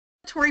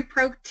regulatory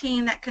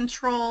protein that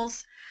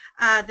controls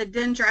the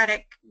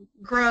dendritic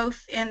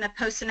growth in the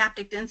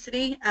postsynaptic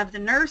density of the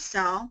nerve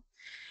cell.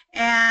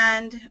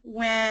 And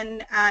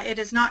when it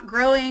is not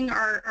growing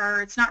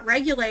or it's not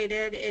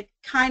regulated, it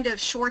kind of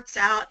shorts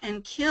out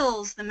and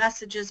kills the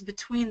messages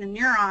between the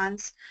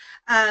neurons,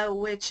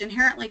 which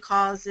inherently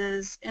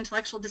causes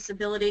intellectual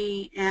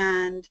disability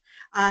and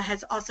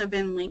has also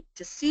been linked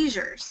to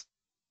seizures.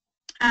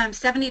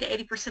 70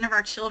 to 80% of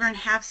our children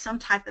have some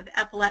type of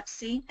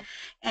epilepsy,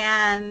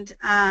 and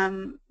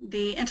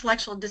the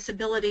intellectual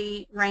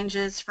disability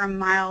ranges from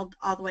mild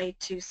all the way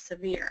to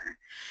severe.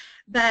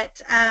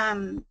 But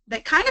kind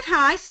of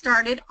how I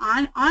started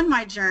on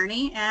my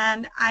journey,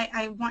 and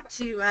I want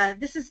to,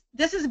 this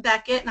is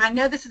Beckett, and I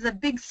know this is a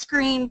big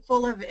screen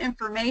full of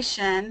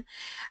information,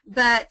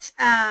 but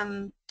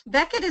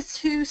Beckett is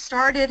who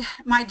started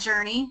my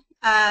journey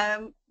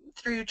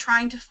through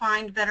trying to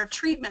find better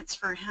treatments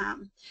for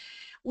him.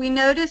 We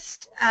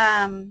noticed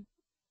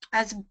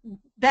as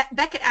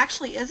Beckett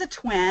actually is a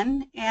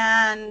twin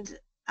and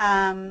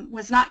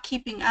was not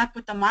keeping up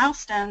with the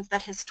milestones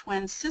that his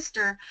twin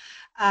sister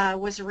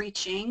was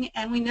reaching,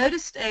 and we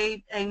noticed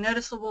a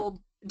noticeable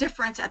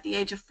difference at the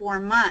age of 4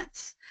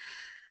 months.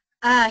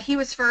 He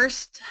was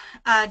first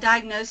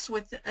diagnosed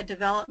with a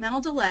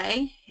developmental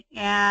delay,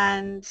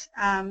 and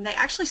they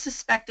actually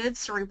suspected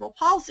cerebral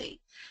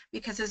palsy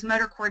because his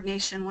motor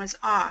coordination was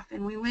off.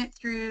 And we went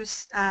through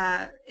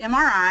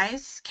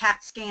MRIs,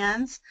 CAT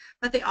scans,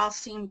 but they all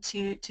seemed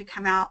to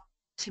come out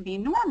to be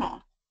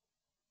normal.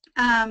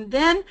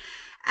 Then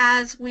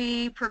as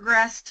we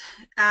progressed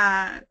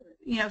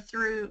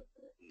through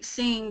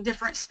seeing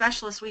different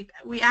specialists,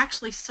 we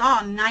actually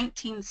saw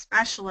 19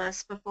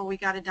 specialists before we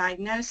got a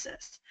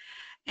diagnosis.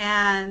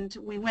 And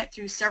we went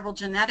through several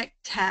genetic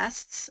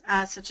tests,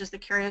 such as the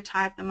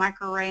karyotype, the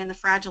microarray, and the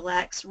Fragile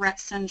X, Rett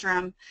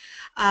syndrome,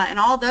 and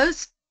all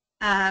those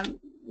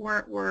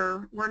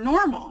were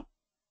normal.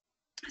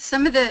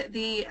 Some of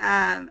the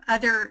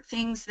other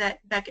things that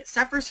Beckett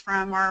suffers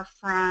from are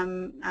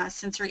from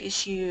sensory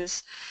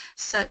issues,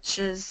 such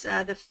as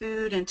the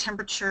food and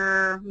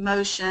temperature,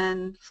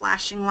 motion,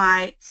 flashing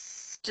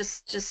lights,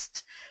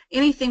 just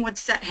anything would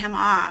set him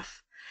off.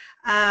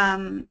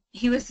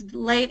 He was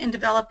late in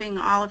developing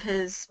all of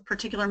his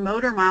particular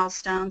motor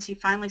milestones. He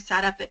finally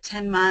sat up at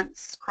 10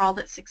 months, crawled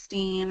at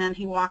 16, and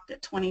he walked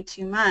at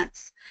 22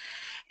 months.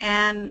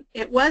 And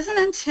it wasn't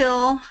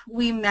until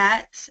we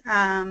met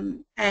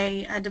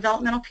a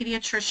developmental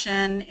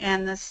pediatrician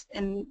and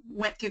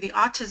went through the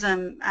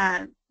autism,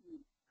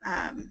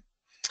 I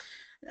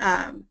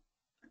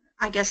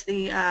guess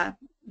the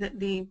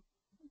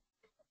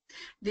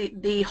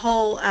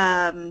whole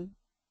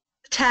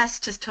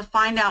test is to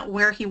find out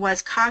where he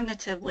was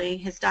cognitively,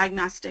 his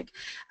diagnostic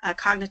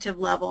cognitive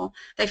level.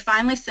 They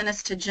finally sent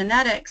us to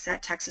genetics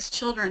at Texas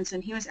Children's,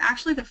 and he was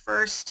actually the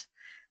first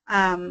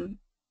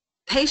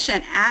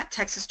patient at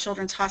Texas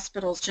Children's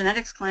Hospital's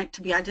genetics clinic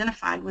to be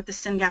identified with the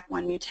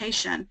SYNGAP1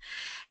 mutation.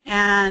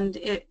 And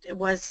it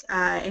was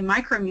a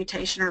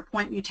micromutation or a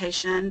point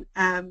mutation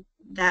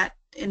that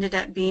ended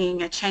up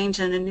being a change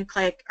in a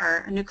nucleic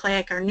or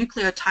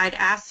nucleotide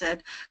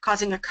acid,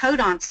 causing a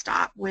codon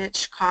stop,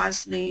 which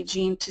caused the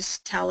gene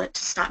to tell it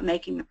to stop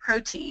making the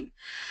protein.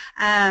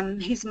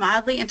 He's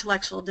mildly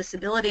intellectual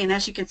disability, and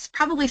as you can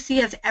probably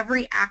see, as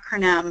every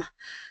acronym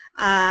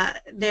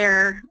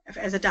there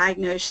as a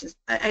diagnosis,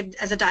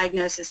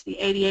 the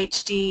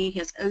ADHD,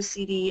 his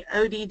OCD,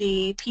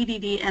 ODD,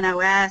 PDD,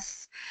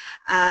 NOS,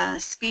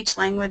 speech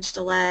language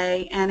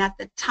delay, and at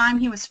the time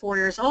he was 4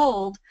 years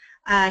old,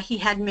 he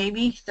had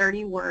maybe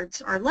 30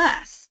 words or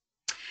less.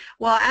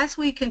 Well, as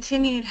we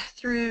continued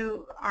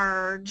through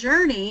our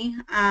journey,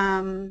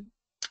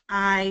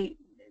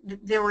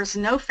 there was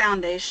no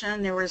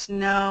foundation, there was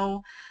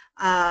no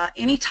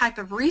any type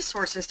of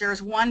resources. There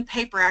was one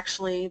paper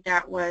actually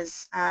that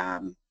was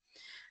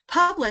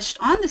published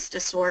on this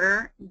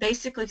disorder,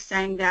 basically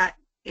saying that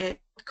it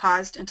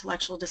caused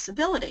intellectual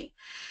disability.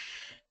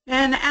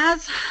 And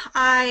as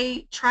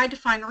I tried to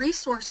find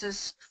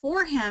resources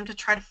for him to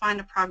try to find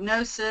a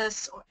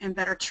prognosis and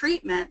better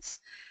treatments,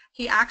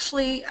 he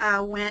actually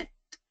went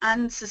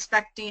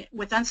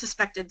with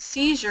unsuspected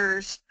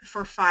seizures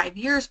for 5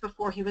 years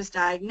before he was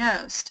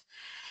diagnosed.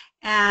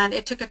 And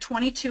it took a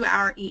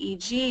 22-hour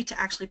EEG to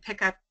actually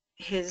pick up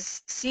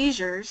his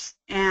seizures,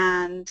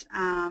 and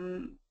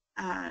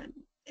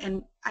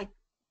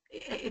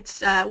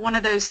it's one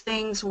of those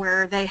things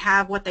where they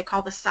have what they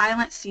call the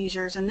silent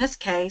seizures in this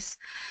case,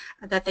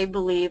 that they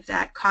believe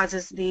that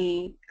causes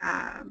the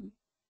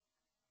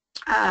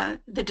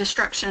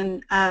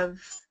destruction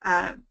of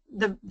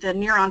the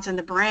neurons in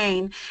the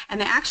brain,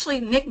 and they actually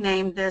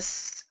nicknamed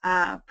this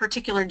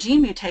particular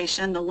gene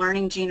mutation the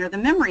learning gene or the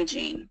memory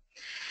gene.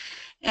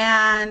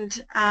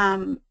 And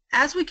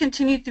as we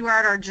continued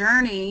throughout our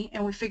journey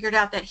and we figured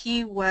out that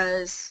he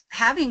was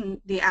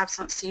having the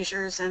absent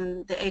seizures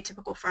and the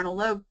atypical frontal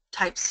lobe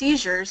type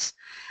seizures,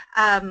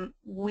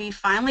 we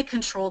finally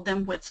controlled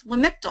them with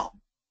Lamictal.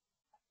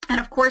 And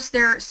of course,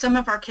 some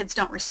of our kids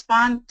don't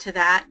respond to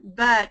that,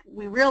 but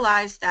we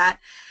realized that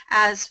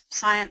as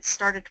science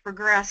started to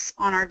progress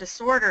on our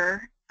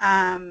disorder,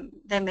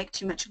 they make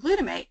too much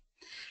glutamate.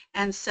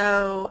 And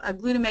so a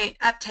glutamate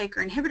uptake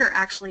or inhibitor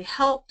actually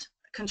helped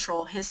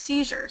control his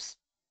seizures.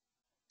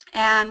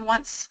 And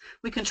once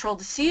we controlled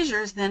the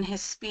seizures, then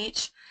his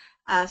speech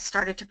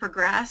started to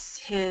progress,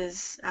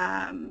 his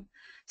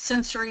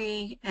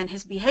sensory and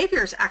his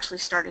behaviors actually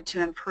started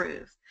to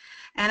improve.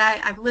 And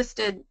I've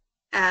listed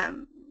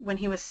when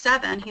he was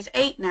 7, he's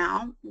 8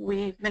 now,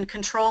 we've been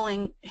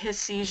controlling his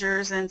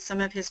seizures and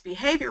some of his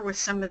behavior with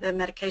some of the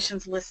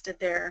medications listed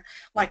there,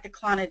 like the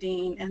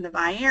clonidine and the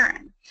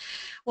Viarin.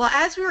 Well,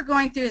 as we were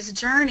going through his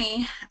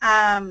journey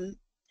and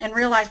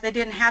realized they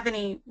didn't have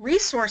any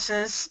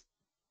resources,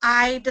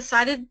 I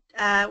decided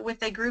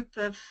with a group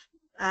of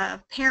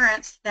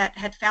parents that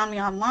had found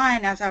me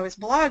online as I was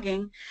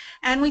blogging,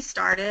 and we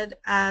started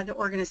the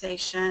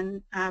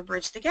organization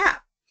Bridge the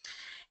Gap.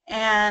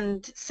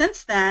 And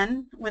since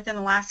then, within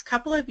the last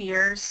couple of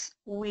years,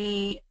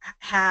 we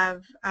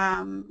have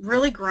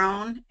really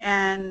grown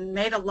and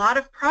made a lot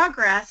of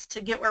progress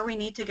to get where we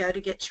need to go to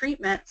get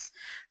treatments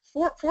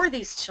for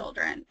these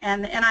children.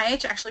 And the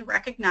NIH actually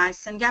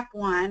recognized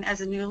SYNGAP1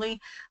 as a newly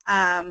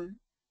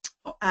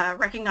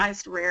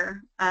recognized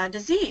rare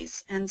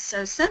disease. And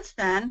so since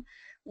then,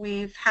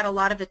 we've had a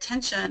lot of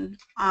attention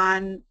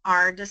on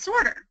our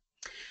disorder.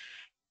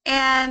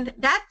 And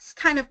that's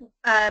kind of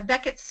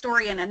Beckett's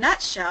story in a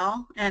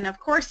nutshell. And of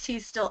course,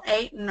 he's still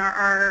 8 and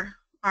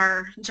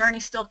our journey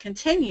still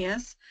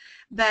continues.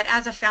 But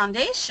as a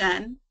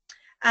foundation,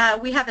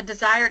 we have a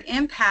desired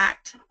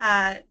impact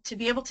to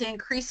be able to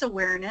increase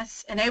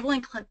awareness,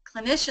 enabling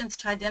clinicians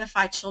to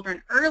identify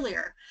children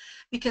earlier,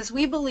 because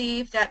we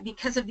believe that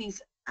because of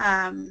these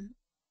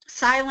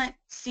silent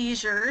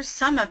seizures,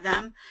 some of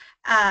them,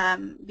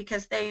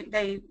 because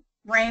they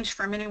range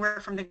from anywhere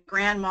from the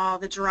grand mal,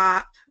 the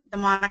drop, the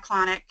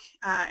monoclonic,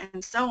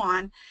 and so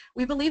on,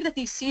 we believe that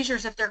these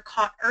seizures, if they're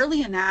caught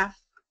early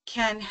enough,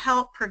 can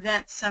help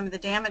prevent some of the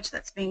damage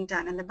that's being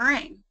done in the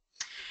brain.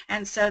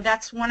 And so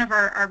that's one of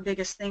our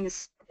biggest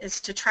things, is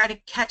to try to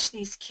catch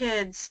these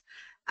kids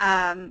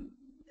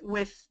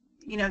with,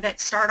 that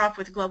start off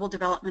with global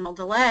developmental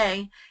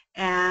delay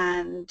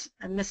and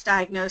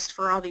misdiagnosed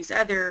for all these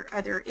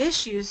other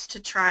issues, to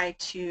try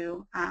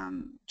to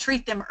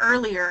treat them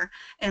earlier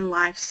in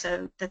life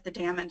so that the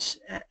damage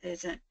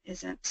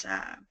isn't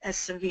as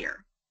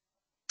severe.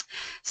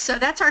 So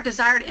that's our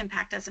desired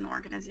impact as an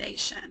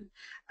organization.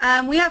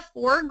 We have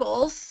 4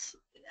 goals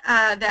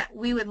that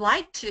we would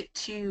like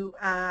to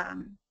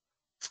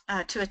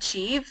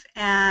achieve,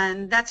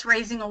 and that's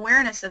raising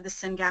awareness of the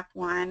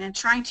SYNGAP1 and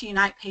trying to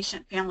unite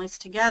patient families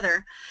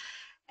together.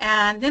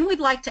 And then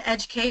we'd like to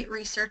educate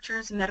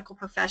researchers and medical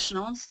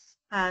professionals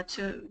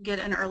to get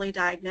an early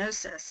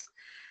diagnosis.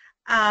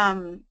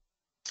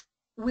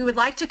 We would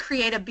like to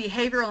create a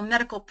behavioral and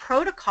medical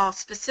protocol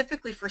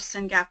specifically for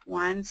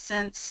SYNGAP1,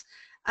 since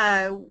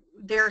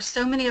there are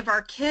so many of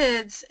our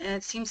kids, and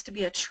it seems to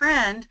be a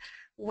trend,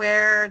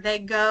 where they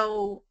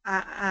go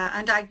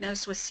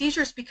undiagnosed with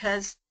seizures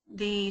because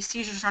the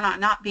seizures are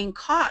not being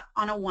caught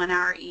on a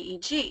 1-hour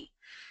EEG.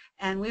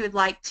 And we would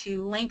like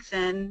to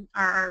lengthen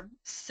our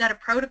set of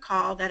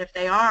protocol that if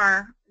they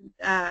are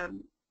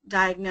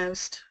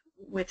diagnosed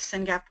with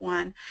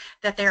SYNGAP1,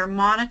 that they are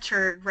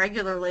monitored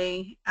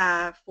regularly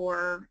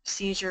for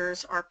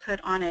seizures, or put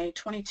on a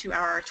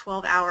 22-hour or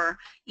 12-hour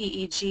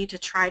EEG to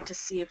try to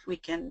see if we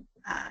can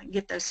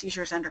get those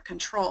seizures under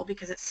control.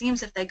 Because it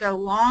seems if they go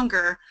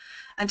longer,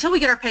 until we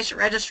get our patient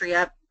registry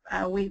up,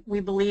 we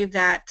believe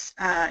that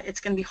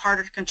it's going to be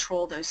harder to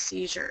control those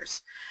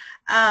seizures.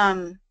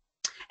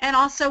 And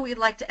also, we'd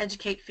like to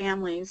educate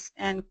families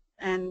and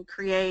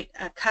create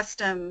a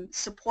custom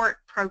support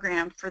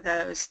program for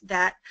those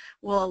that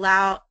will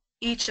allow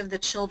each of the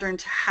children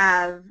to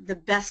have the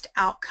best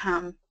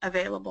outcome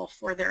available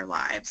for their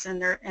lives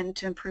and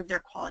to improve their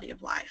quality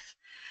of life.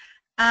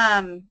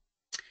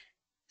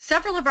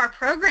 Several of our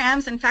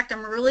programs, in fact,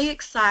 I'm really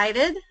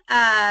excited.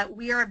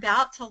 We are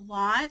about to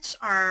launch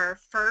our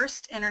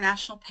first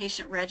international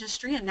patient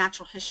registry and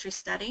natural history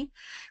study.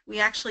 We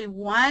actually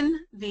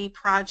won the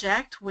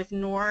project with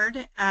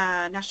NORD,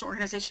 National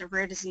Organization of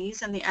Rare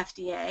Disease, and the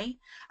FDA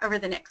over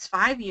the next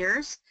 5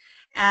 years.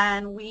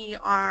 And we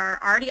are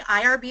already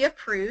IRB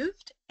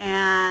approved,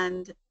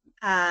 and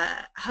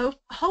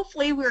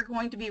hopefully we're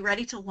going to be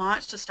ready to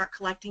launch to start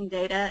collecting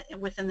data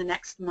within the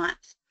next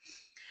month.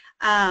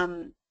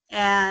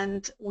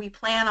 And we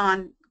plan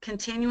on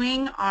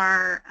continuing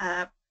our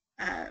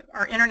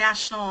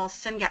international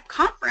SYNGAP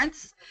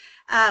conference.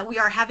 We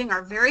are having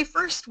our very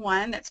first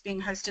one that's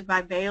being hosted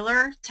by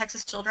Baylor,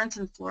 Texas Children's,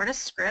 and Florida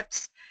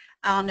Scripps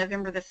on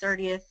November the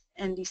 30th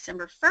and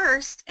December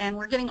 1st. And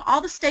we're getting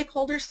all the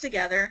stakeholders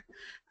together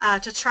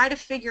to try to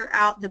figure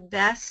out the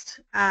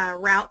best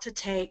route to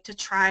take to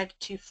try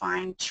to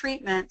find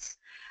treatments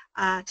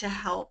to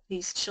help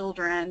these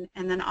children,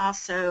 and then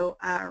also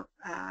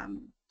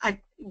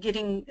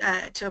getting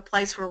to a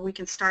place where we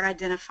can start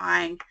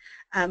identifying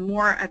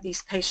more of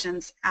these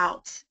patients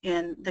out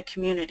in the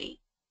community.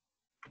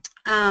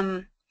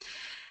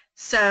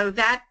 So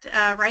that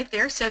right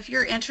there. So if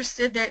you're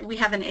interested, that we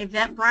have an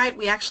Eventbrite.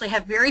 We actually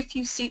have very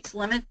few seats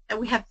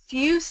we have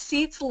few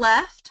seats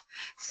left.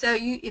 So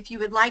if you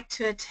would like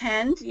to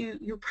attend,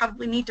 you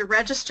probably need to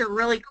register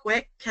really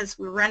quick because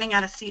we're running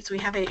out of seats. We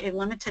have a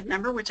limited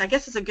number, which I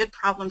guess is a good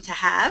problem to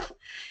have.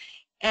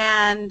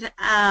 And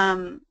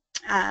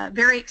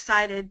very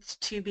excited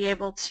to be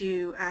able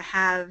to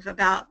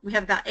we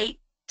have about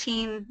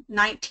 18,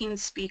 19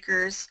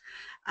 speakers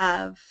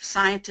of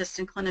scientists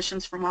and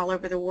clinicians from all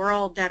over the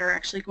world that are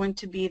actually going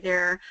to be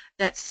there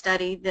that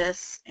study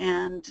this,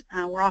 and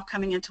we're all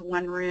coming into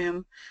one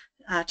room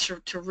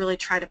to really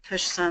try to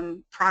push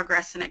some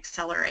progress and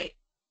accelerate.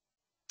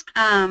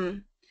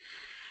 And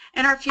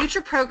our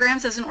future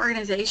programs as an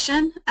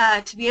organization,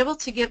 to be able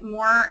to get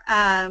more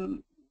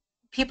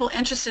people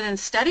interested in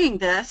studying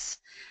this,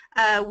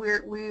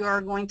 we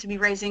are going to be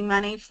raising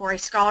money for a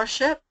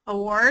scholarship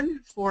award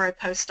for a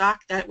postdoc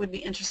that would be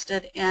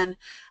interested in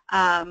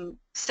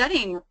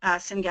studying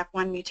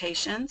SYNGAP1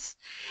 mutations.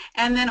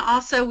 And then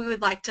also we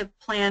would like to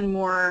plan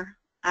more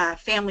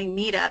family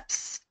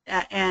meetups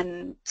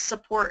and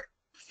support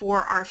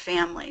for our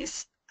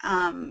families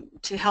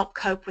to help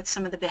cope with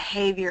some of the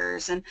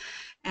behaviors and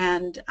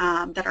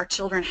that our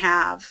children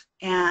have,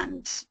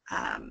 and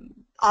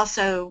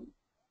also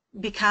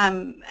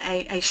become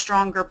a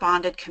stronger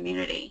bonded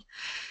community.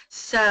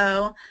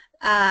 So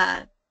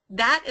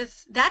that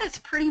is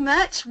pretty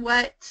much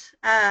what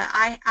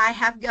I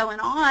have going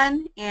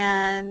on,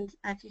 and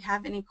if you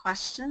have any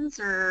questions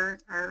or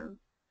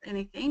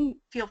anything,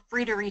 feel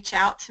free to reach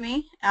out to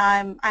me.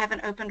 I have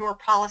an open door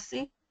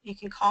policy. You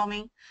can call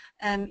me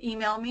and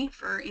email me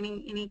for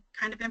any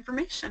kind of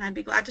information. I'd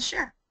be glad to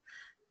share.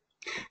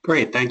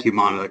 Great. Thank you,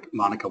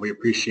 Monica. We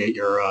appreciate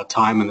your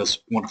time and this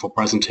wonderful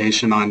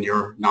presentation on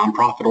your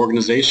nonprofit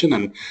organization,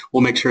 and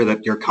we'll make sure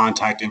that your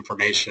contact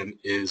information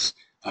is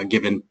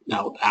given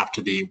out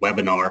after the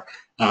webinar.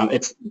 I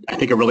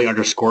think it really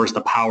underscores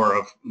the power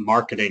of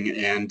marketing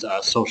and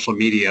social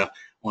media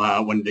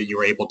when you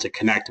were able to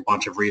connect a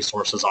bunch of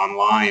resources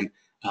online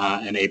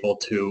and able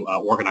to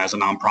organize a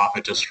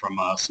nonprofit just from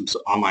some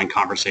online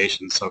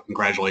conversations. So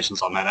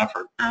congratulations on that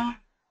effort.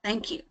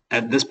 Thank you.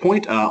 At this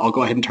point, I'll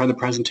go ahead and turn the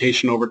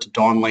presentation over to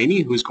Dawn Laney,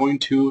 who's going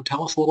to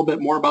tell us a little bit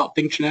more about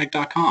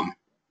ThinkGenetic.com.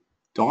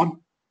 Dawn?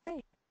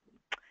 Great.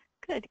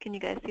 Good. Can you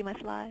guys see my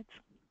slides?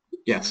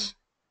 Yes.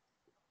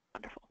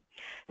 Wonderful.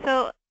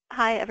 So,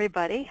 hi,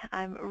 everybody.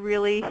 I'm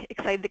really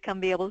excited to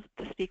be able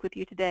to speak with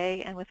you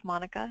today and with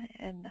Monica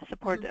in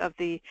support of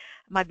the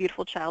My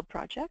Beautiful Child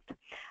project.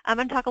 I'm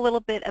going to talk a little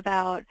bit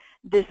about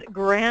this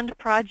grand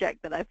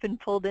project that I've been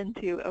pulled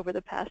into over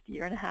the past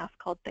year and a half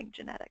called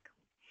ThinkGenetic.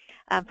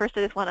 First,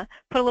 I just want to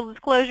put a little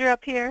disclosure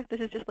up here. This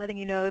is just letting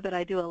you know that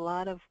I do a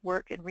lot of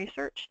work and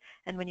research,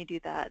 and when you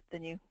do that,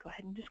 then you go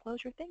ahead and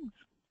disclose your things.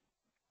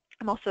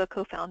 I'm also a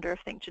co-founder of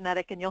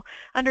ThinkGenetic, and you'll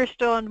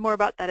understand more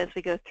about that as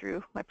we go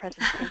through my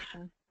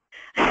presentation.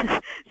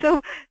 So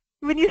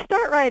when you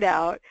start right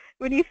out,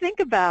 when you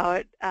think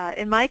about,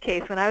 in my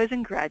case, when I was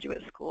in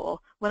graduate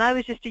school, when I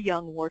was just a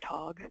young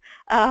warthog,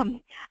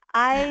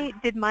 I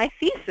did my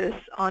thesis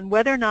on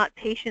whether or not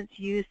patients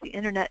use the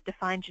internet to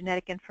find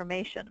genetic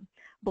information.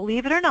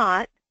 Believe it or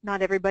not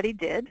everybody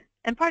did,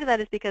 and part of that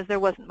is because there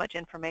wasn't much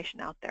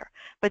information out there.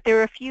 But there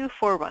were a few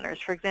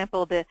forerunners. For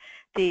example, the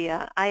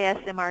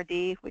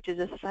ISMRD, which is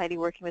a society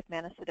working with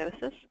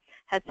mannosidosis,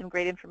 had some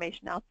great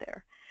information out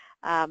there.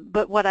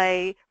 But what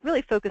I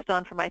really focused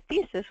on for my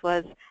thesis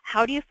was,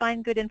 how do you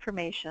find good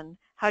information?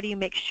 How do you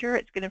make sure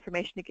it's good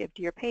information to give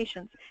to your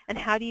patients? And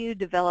how do you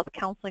develop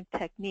counseling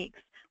techniques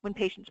when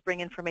patients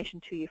bring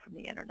information to you from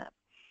the internet?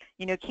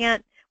 You know,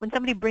 when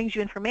somebody brings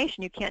you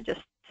information, you can't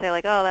just say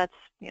like, oh, that's,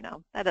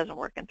 that doesn't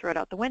work, and throw it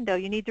out the window.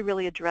 You need to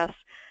really address,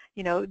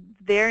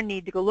 their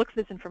need to go look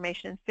for this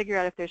information and figure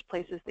out if there's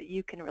places that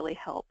you can really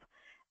help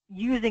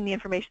using the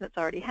information that's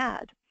already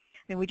had.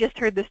 I mean, we just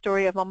heard the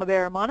story of Mama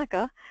Bear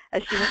Monica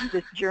as she went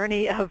through this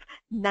journey of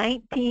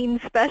 19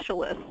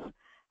 specialists.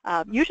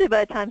 Usually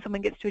by the time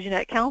someone gets to a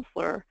genetic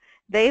counselor,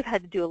 they've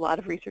had to do a lot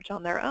of research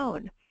on their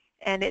own.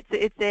 And it's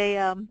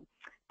a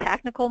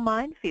technical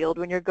minefield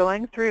when you're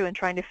going through and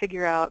trying to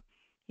figure out,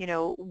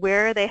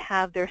 where they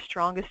have their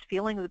strongest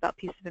feelings about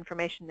pieces of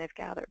information they've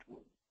gathered.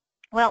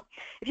 Well,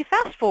 if you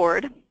fast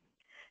forward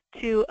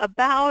to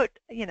about,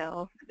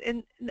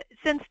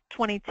 since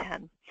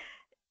 2010,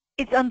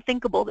 it's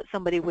unthinkable that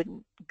somebody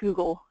wouldn't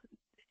Google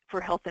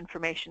for health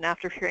information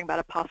after hearing about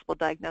a possible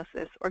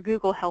diagnosis, or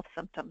Google health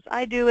symptoms.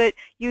 I do it,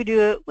 you do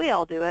it, we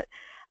all do it.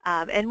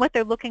 And what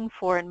they're looking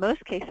for in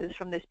most cases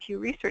from this Pew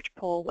Research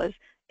poll was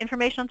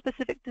information on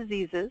specific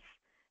diseases,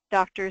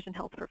 doctors, and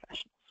health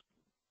professionals.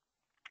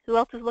 Who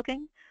else is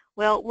looking?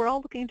 Well, we're all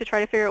looking to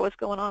try to figure out what's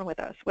going on with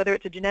us, whether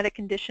it's a genetic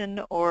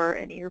condition or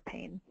an ear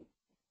pain.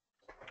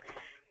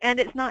 And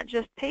it's not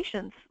just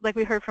patients, like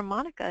we heard from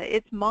Monica.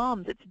 It's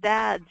moms, it's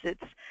dads,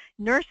 it's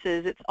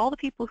nurses, it's all the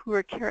people who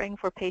are caring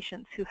for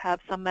patients who have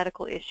some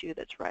medical issue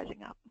that's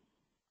rising up.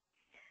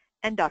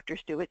 And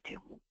doctors do it too.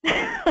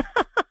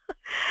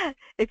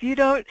 If you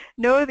don't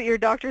know that your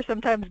doctor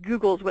sometimes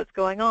Googles what's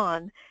going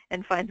on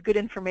and finds good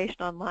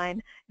information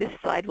online, this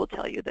slide will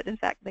tell you that, in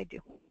fact, they do.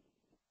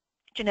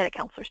 Genetic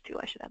counselors, too,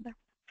 I should add there.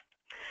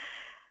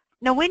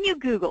 Now, when you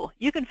Google,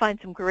 you can find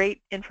some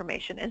great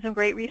information and some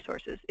great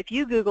resources. If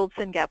you Googled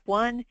SYNGAP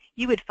 1,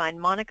 you would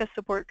find Monica's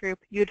support group,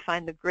 you'd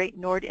find the great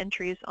NORD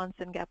entries on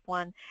SYNGAP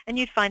 1, and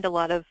you'd find a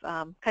lot of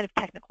kind of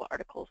technical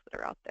articles that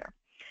are out there.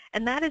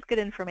 And that is good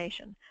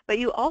information. But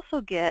you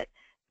also get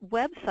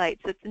websites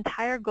that's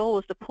entire goal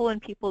is to pull in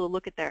people to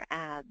look at their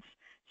ads.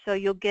 So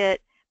you'll get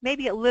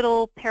maybe a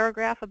little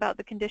paragraph about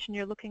the condition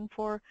you're looking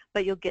for,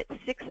 but you'll get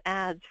 6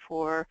 ads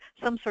for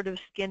some sort of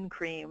skin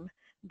cream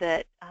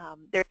that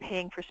they're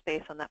paying for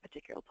space on that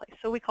particular place.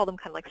 So we call them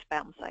kind of like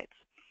spam sites.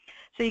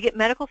 So you get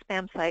medical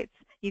spam sites,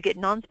 you get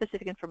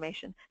non-specific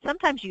information.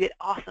 Sometimes you get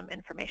awesome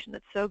information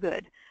that's so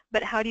good,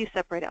 but how do you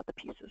separate out the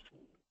pieces?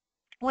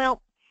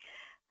 Well,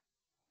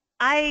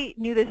 I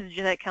knew this as a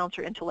genetic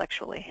counselor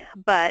intellectually,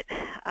 but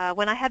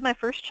when I had my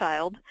first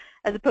child,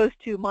 as opposed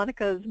to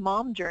Monica's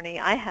mom journey,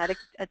 I had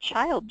a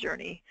child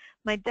journey.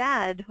 My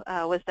dad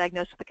was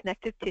diagnosed with a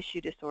connective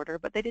tissue disorder,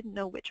 but they didn't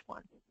know which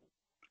one.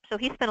 So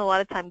he spent a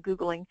lot of time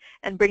Googling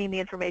and bringing the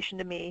information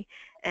to me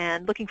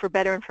and looking for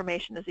better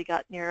information as he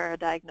got nearer a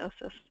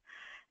diagnosis.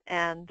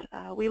 And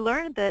we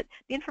learned that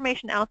the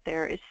information out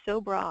there is so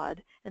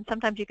broad, and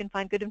sometimes you can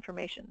find good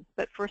information,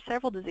 but for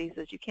several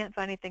diseases, you can't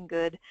find anything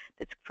good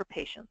that's for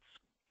patients.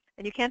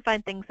 And you can't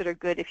find things that are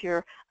good if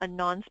you're a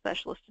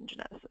non-specialist in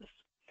geneticists.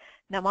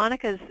 Now,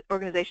 Monica's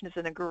organization has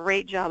done a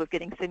great job of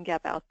getting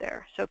SYNGAP out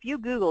there. So if you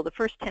Google, the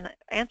first 10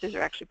 answers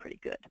are actually pretty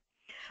good.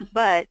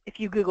 But if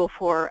you Google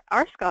for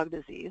ARSCOG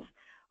disease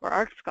or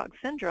ARSCOG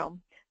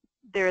syndrome,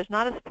 there is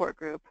not a support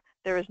group.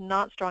 There is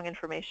not strong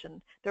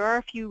information. There are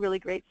a few really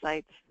great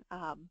sites,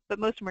 but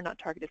most of them are not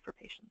targeted for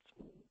patients.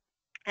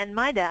 And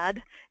my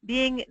dad,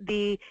 being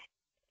the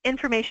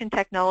information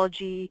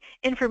technology,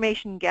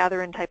 information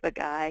gathering type of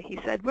guy, he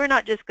said, we're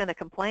not just going to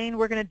complain,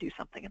 we're going to do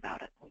something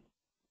about it.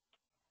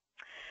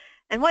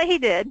 And what he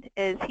did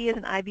is he, as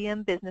an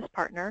IBM business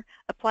partner,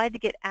 applied to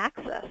get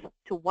access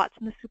to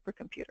Watson the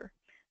supercomputer.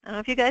 I don't know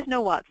if you guys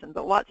know Watson,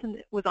 but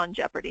Watson was on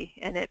Jeopardy,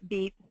 and it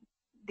beat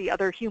the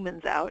other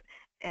humans out,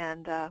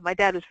 and my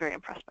dad was very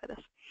impressed by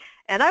this.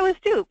 And I was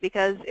too,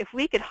 because if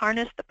we could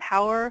harness the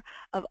power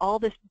of all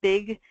this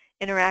big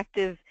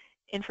interactive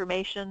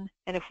information,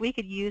 and if we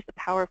could use the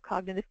power of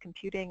cognitive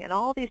computing and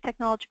all these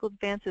technological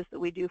advances that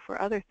we do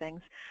for other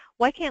things,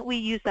 why can't we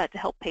use that to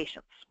help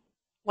patients?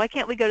 Why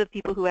can't we go to the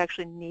people who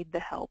actually need the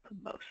help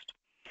most?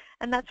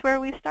 And that's where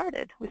we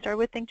started. We started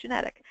with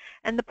ThinkGenetic.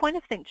 And the point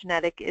of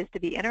ThinkGenetic is to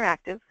be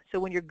interactive. So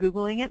when you're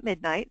Googling at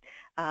midnight,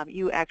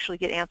 you actually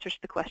get answers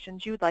to the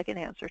questions you would like an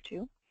answer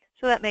to.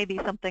 So that may be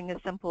something as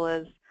simple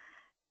as,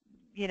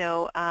 you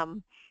know,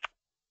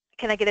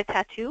 can I get a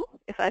tattoo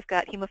if I've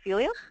got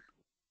hemophilia?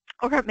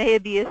 Or it may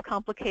be as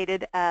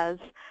complicated as,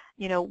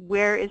 you know,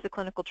 where is the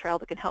clinical trial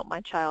that can help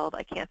my child?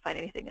 I can't find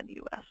anything in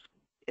the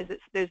U.S.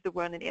 There's the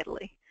one in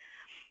Italy.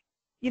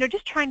 You know,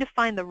 just trying to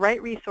find the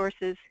right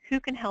resources,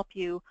 who can help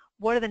you,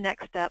 what are the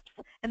next steps,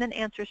 and then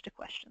answers to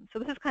questions. So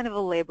this is kind of a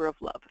labor of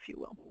love, if you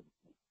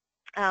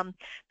will.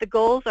 The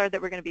goals are that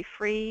we're going to be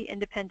free,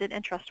 independent,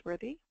 and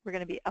trustworthy. We're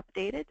going to be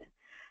updated.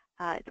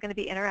 It's going to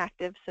be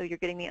interactive, so you're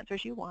getting the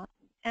answers you want.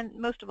 And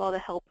most of all, to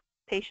help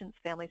patients,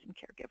 families, and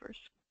caregivers.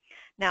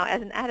 Now,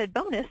 as an added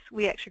bonus,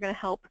 we actually are going to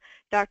help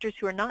doctors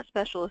who are not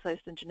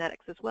specialized in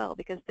genetics as well,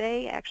 because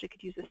they actually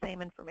could use the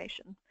same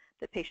information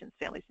that patients,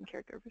 families, and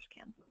caregivers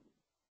can.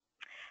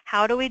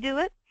 How do we do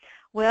it?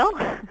 Well,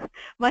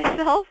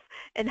 myself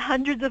and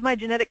hundreds of my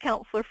genetic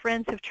counselor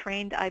friends have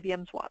trained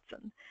IBM's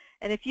Watson.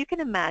 And if you can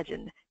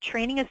imagine,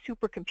 training a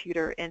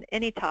supercomputer in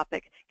any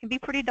topic can be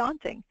pretty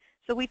daunting.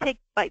 So we take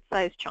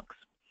bite-sized chunks.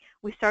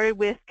 We started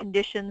with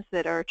conditions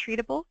that are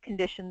treatable,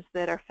 conditions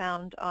that are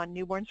found on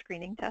newborn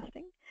screening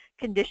testing,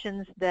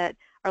 conditions that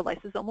are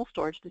lysosomal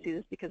storage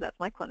diseases, because that's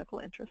my clinical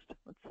interest.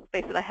 Let's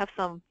face it, I have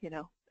some, you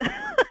know,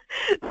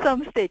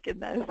 some stake in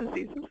those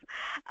diseases.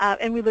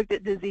 And we looked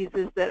at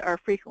diseases that are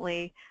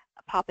frequently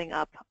popping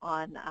up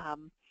on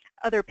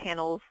other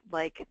panels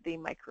like the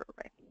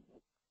microarray.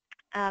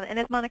 And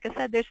as Monica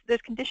said,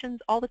 there's conditions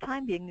all the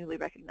time being newly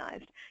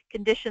recognized,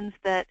 conditions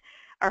that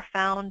are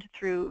found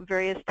through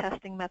various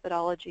testing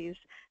methodologies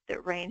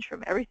that range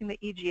from everything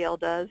that EGL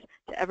does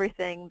to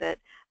everything that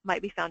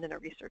might be found in a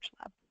research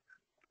lab.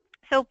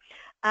 So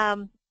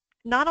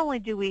not only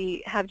do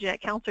we have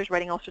genetic counselors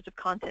writing all sorts of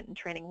content and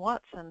training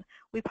Watson,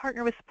 we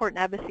partner with support and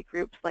advocacy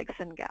groups like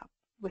SYNGAP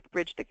with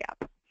Bridge the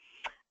Gap.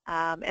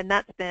 And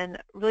that's been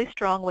a really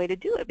strong way to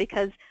do it,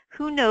 because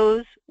who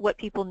knows what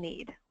people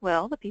need?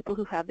 Well, the people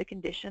who have the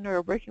condition or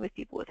are working with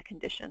people with the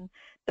condition,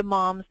 the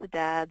moms, the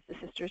dads, the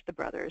sisters, the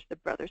brothers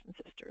and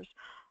sisters,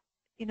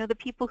 you know, the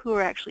people who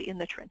are actually in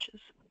the trenches.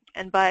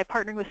 And by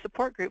partnering with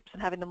support groups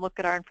and having them look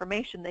at our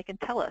information, they can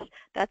tell us,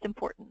 that's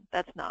important,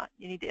 that's not.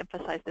 You need to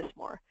emphasize this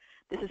more.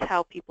 This is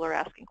how people are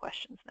asking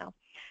questions now.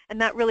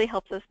 And that really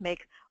helps us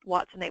make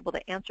Watson able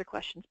to answer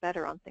questions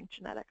better on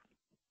ThinkGenetic.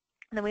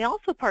 And then we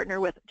also partner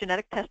with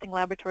genetic testing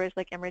laboratories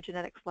like Emory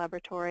Genetics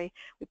Laboratory.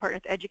 We partner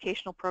with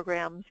educational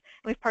programs,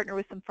 and we partner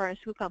with some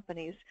pharmaceutical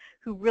companies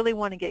who really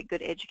want to get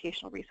good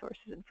educational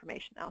resources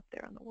information out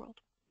there in the world.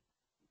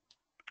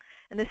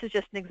 And this is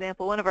just an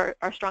example. One of our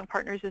strong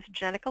partners is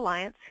Genetic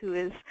Alliance, who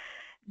has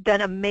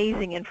done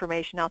amazing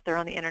information out there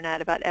on the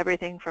internet about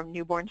everything from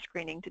newborn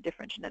screening to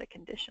different genetic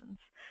conditions.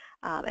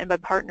 And by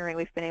partnering,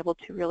 we've been able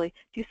to really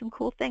do some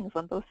cool things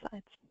on both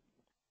sides.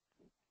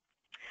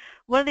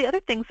 One of the other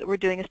things that we're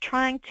doing is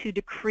trying to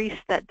decrease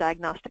that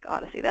diagnostic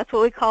odyssey. That's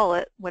what we call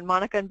it when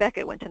Monica and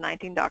Beckett went to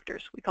 19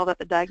 doctors. We call that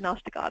the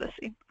diagnostic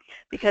odyssey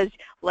because,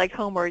 like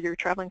Homer, you're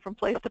traveling from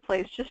place to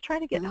place just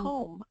trying to get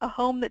home, a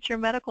home that's your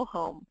medical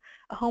home,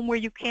 a home where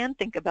you can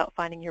think about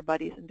finding your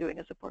buddies and doing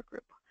a support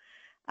group.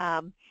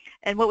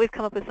 And what we've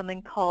come up with is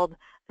something called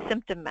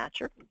Symptom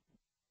Matcher.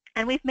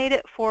 And we've made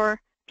it for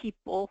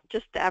people,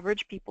 just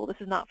average people. This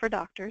is not for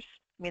doctors.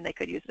 I mean, they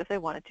could use it if they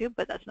wanted to,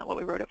 but that's not what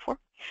we wrote it for.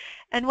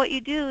 And what you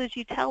do is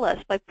you tell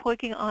us by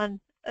poking on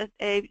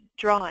a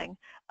drawing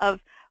of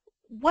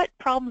what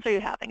problems are you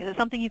having? Is it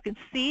something you can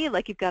see,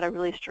 like you've got a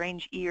really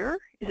strange ear?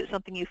 Is it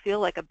something you feel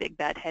like a big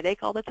bad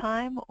headache all the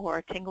time, or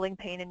a tingling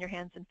pain in your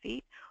hands and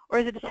feet? Or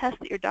is it a test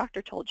that your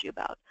doctor told you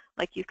about,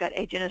 like you've got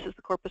agenesis of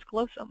the corpus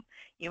callosum?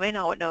 You may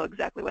not know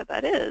exactly what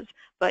that is,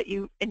 but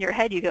you, in your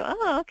head, you go,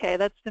 oh, okay,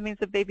 that means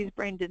the baby's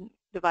brain didn't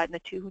divide in the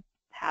two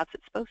halves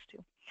it's supposed to.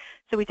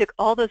 So we took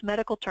all those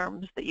medical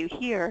terms that you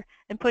hear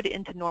and put it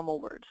into normal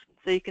words.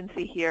 So you can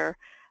see here,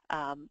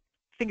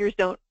 fingers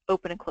don't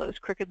open and close,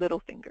 crooked little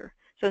finger.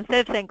 So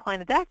instead of saying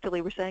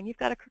clinodactyly, we're saying you've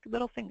got a crooked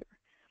little finger.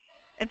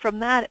 And from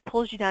that, it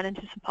pulls you down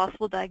into some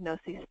possible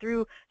diagnoses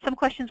through some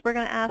questions we're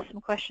going to ask,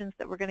 some questions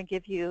that we're going to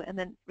give you, and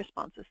then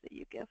responses that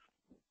you give.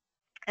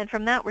 And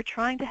from that, we're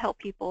trying to help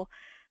people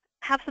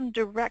have some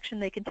direction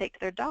they can take to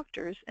their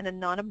doctors in a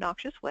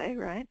non-obnoxious way,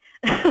 right?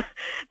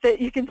 That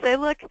you can say,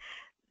 look,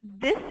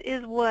 this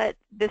is what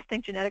this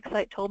ThinkGenetic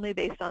site told me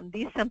based on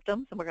these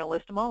symptoms, and we're going to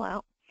list them all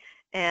out.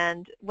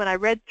 And when I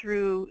read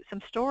through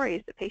some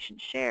stories that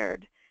patients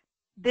shared,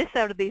 this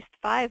out of these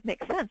 5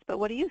 makes sense, but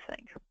what do you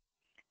think?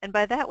 And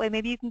by that way,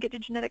 maybe you can get to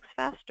genetics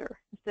faster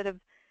instead of,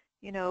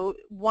 you know,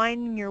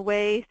 winding your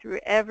way through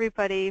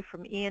everybody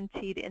from ENT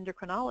to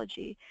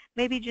endocrinology.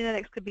 Maybe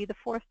genetics could be the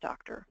 4th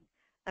doctor.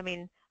 I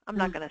mean, I'm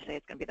not going to say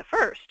it's going to be the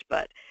 1st,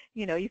 but,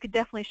 you know, you could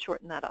definitely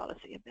shorten that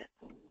odyssey a bit.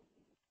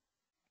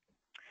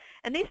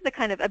 And these are the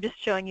kind of, I'm just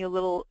showing you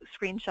little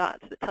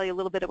screenshots that tell you a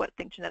little bit of what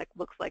ThinkGenetic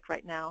looks like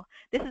right now.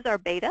 This is our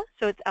beta,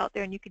 so it's out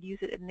there and you could use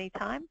it at any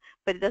time,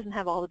 but it doesn't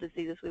have all the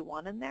diseases we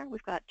want in there.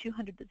 We've got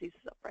 200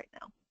 diseases up right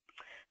now.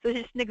 So it's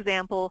just an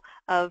example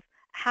of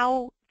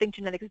how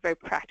ThinkGenetic is very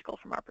practical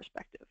from our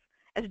perspective.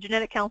 As a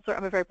genetic counselor,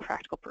 I'm a very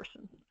practical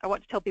person. I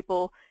want to tell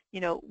people, you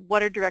know,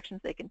 what are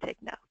directions they can take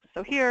now.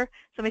 So here,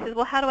 somebody says,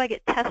 well, how do I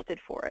get tested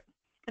for it?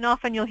 And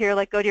often you'll hear,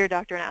 like, go to your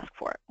doctor and ask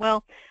for it.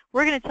 Well,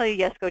 we're going to tell you,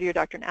 yes, go to your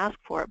doctor and ask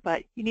for it,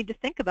 but you need to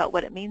think about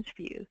what it means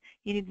for you.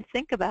 You need to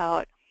think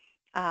about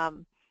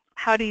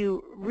how do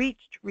you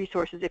reach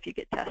resources if you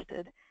get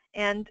tested,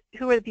 and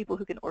who are the people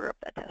who can order up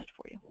that test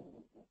for you.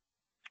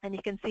 And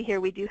you can see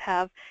here we do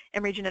have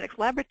Emory Genetics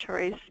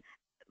Laboratories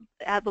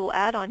add a little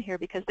add-on here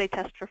because they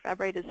test for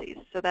Fabry disease.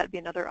 So that'd be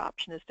another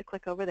option, is to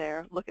click over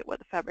there, look at what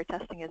the Fabry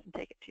testing is, and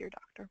take it to your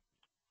doctor.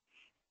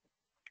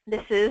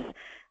 This is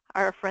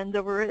our friends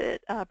over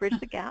at Bridge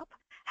the Gap.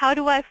 How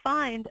do I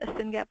find a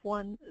SYNGAP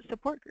 1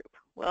 support group?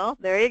 Well,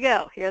 there you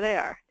go. Here they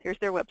are. Here's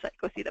their website.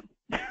 Go see them.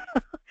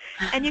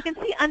 And you can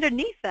see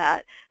underneath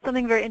that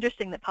something very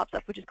interesting that pops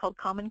up, which is called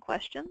Common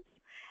Questions.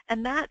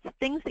 And that's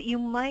things that you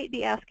might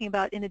be asking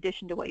about in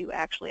addition to what you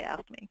actually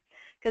asked me.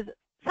 Because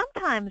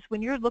sometimes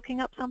when you're looking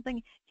up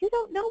something, you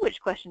don't know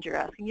which questions you're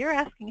asking. You're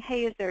asking,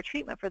 hey, is there a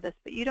treatment for this?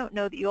 But you don't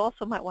know that you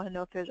also might want to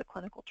know if there's a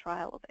clinical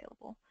trial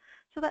available.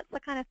 So that's the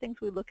kind of things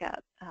we look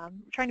at. We're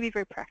trying to be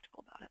very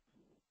practical about it.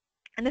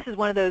 And this is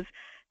one of those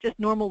just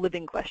normal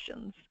living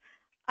questions.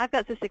 I've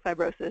got cystic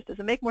fibrosis. Does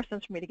it make more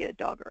sense for me to get a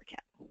dog or a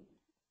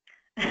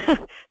cat?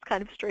 It's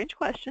kind of a strange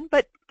question,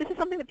 but this is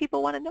something that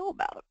people want to know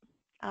about.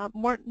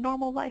 More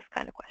normal life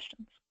kind of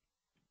questions.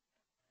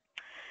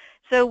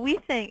 So we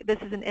think this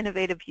is an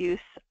innovative use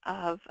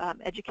of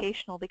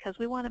educational because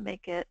we want to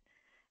make it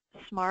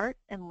smart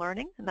and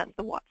learning, and that's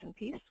the Watson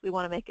piece. We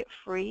want to make it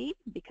free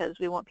because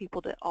we want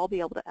people to all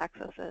be able to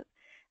access it.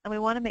 And we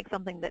want to make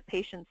something that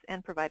patients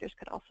and providers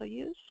could also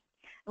use.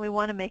 And we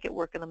want to make it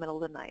work in the middle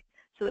of the night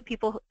so that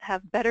people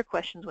have better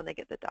questions when they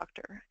get to the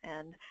doctor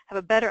and have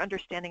a better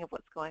understanding of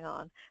what's going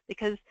on,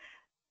 because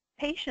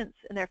patients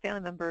and their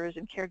family members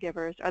and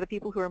caregivers are the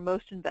people who are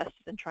most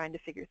invested in trying to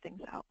figure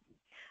things out.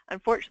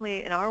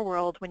 Unfortunately, in our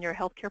world, when you're a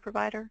healthcare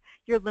provider,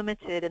 you're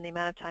limited in the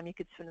amount of time you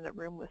could spend in a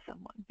room with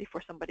someone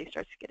before somebody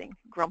starts getting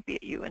grumpy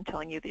at you and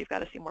telling you that you've got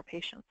to see more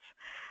patients.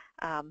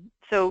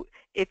 So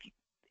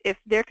if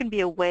there can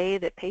be a way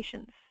that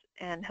patients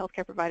and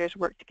healthcare providers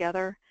work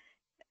together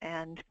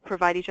and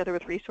provide each other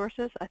with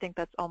resources, I think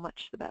that's all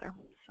much the better.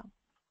 So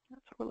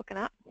that's what we're looking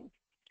at.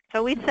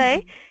 So we'd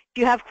say, if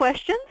you have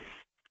questions,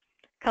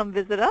 come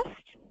visit us.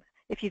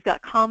 If you've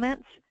got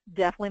comments,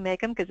 definitely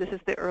make them because this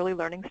is the early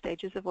learning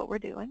stages of what we're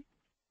doing.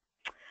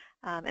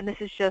 And this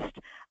is just,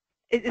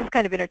 it's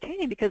kind of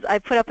entertaining because I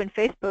put up in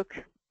Facebook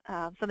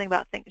something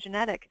about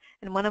ThinkGenetic,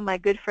 and one of my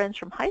good friends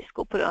from high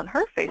school put it on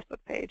her Facebook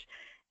page,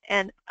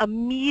 and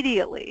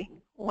immediately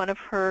one of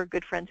her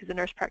good friends who's a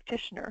nurse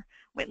practitioner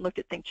went and looked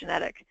at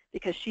ThinkGenetic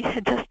because she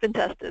had just been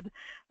tested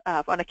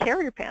on a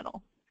carrier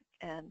panel,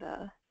 and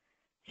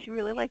she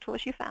really liked what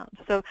she found.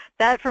 So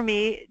that for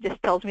me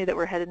just tells me that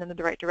we're headed in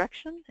the right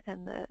direction,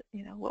 and that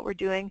what we're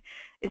doing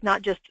is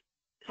not just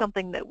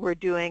something that we're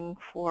doing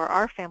for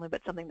our family,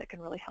 but something that can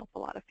really help a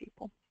lot of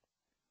people.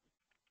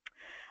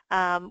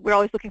 We're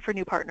always looking for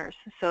new partners.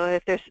 So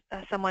if there's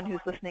someone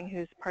who's listening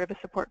who's part of a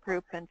support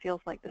group and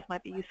feels like this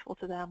might be useful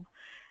to them,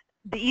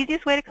 the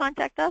easiest way to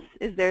contact us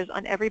is there's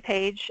on every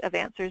page of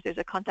answers, there's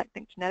a Contact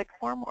ThinkGenetic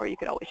form, or you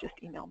could always just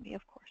email me,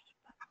 of course.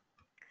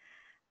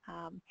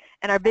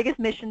 And our biggest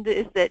mission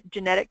is that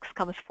genetics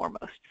comes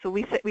foremost. So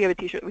we have a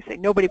t-shirt, we say,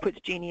 nobody puts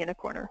Jeannie in a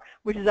corner,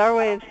 which is our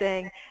way of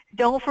saying,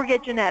 don't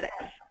forget genetics.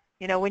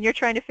 When you're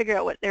trying to figure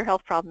out what their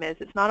health problem is,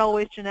 it's not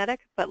always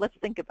genetic, but let's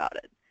think about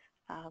it.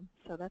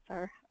 So that's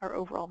our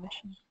overall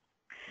mission.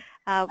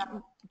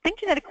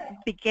 ThinkGenetic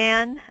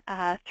began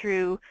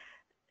through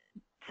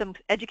some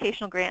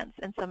educational grants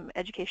and some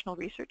educational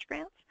research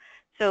grants.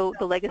 So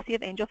the legacy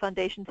of Angel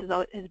Foundations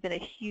has been a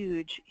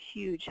huge,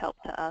 huge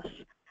help to us.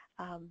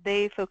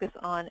 They focus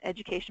on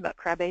education about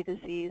Krabbe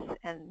disease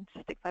and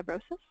cystic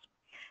fibrosis,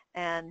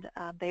 and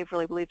they've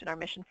really believed in our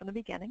mission from the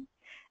beginning.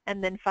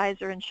 And then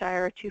Pfizer and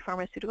Shire are two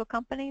pharmaceutical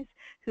companies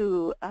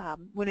who,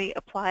 when we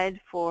applied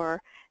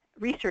for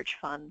research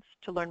funds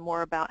to learn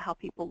more about how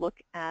people look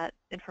at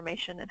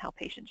information and how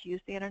patients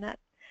use the internet,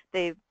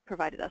 they've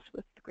provided us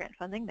with grant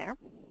funding there.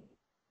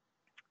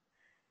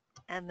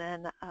 And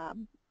then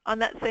on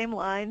that same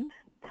line,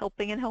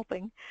 helping and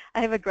helping,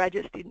 I have a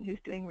graduate student who's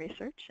doing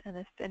research, and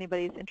if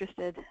anybody's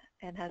interested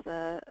and has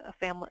a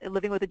family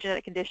living with a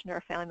genetic condition or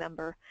a family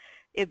member,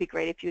 it'd be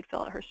great if you'd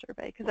fill out her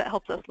survey, because that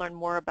helps us learn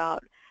more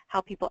about how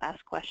people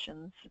ask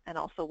questions, and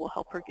also will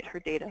help her get her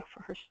data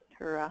for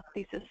her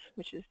thesis,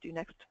 which is due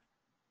next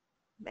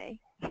May.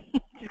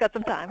 She's got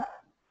some time.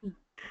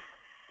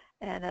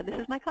 And this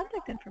is my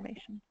contact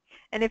information.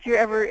 And if you're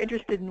ever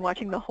interested in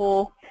watching the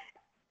whole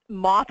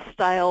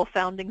moth-style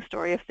founding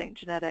story of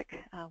ThinkGenetic,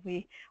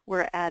 we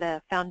were at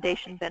a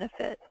foundation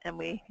benefit, and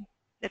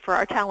for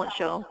our talent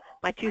show,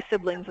 my two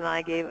siblings and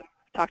I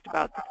talked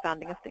about the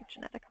founding of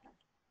ThinkGenetic.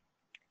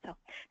 So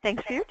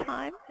thanks for your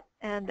time,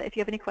 and if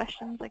you have any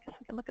questions, I guess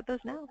we can look at those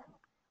now.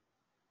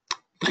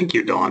 Thank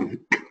you, Dawn.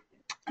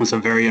 It was a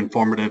very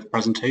informative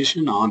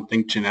presentation on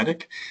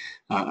ThinkGenetic.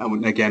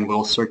 Again,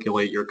 we'll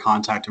circulate your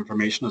contact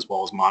information as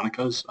well as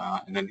Monica's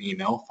in an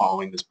email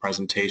following this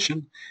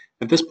presentation.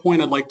 At this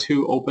point, I'd like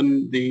to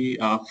open the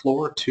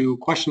floor to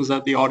questions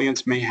that the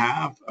audience may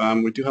have.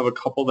 We do have a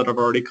couple that have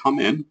already come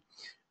in.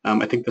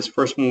 I think this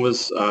first one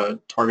was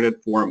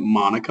targeted for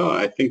Monica.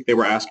 I think they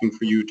were asking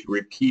for you to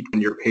repeat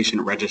when your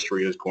patient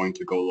registry is going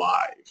to go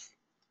live.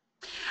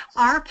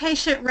 Our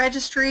patient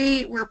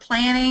registry, we're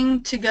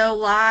planning to go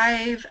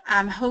live,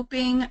 I'm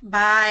hoping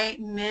by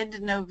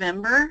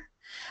mid-November.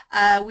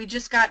 We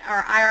just got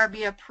our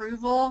IRB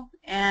approval,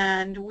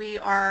 and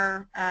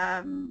we're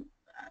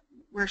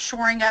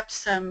shoring up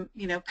some,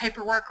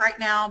 paperwork right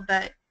now,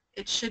 but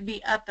it should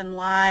be up and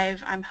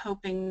live, I'm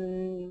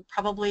hoping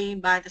probably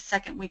by the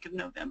second week of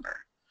November.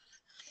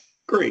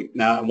 Great.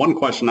 Now, one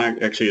question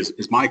actually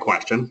is my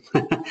question.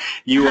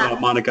 You,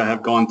 Monica,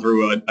 have gone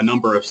through a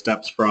number of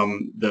steps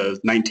from the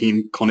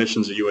 19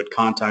 clinicians that you had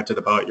contacted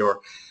about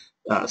your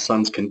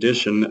son's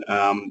condition,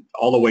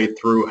 all the way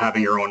through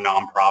having your own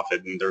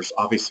nonprofit, and there's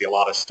obviously a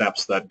lot of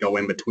steps that go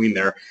in between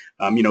there.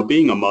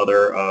 Being a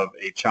mother of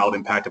a child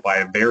impacted by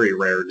a very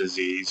rare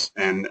disease,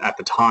 and at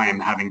the time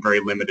having very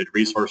limited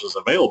resources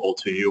available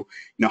to you,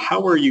 how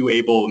were you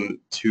able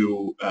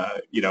to,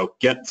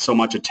 get so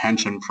much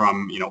attention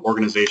from,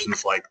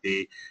 organizations like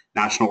the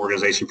National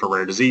Organization for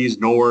Rare Disease,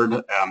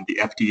 NORD, the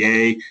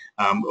FDA?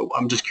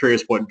 I'm just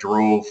curious what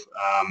drove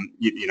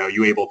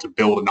you able to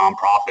build a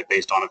nonprofit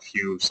based on a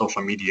few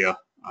social media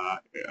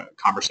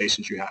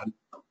conversations you had.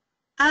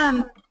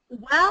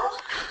 Well,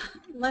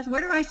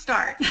 where do I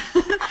start?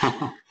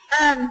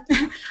 I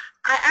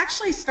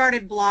actually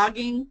started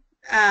blogging.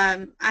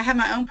 I have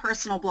my own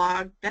personal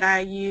blog that I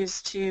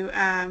use to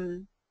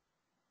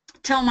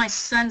tell my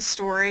son's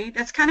story.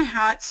 That's kind of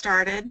how it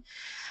started.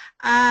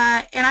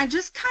 And I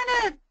just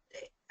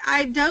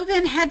I dove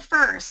in head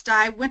first.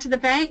 I went to the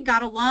bank,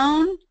 got a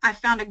loan. I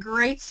found a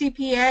great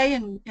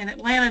CPA in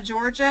Atlanta,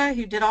 Georgia,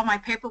 who did all my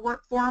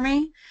paperwork for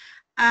me.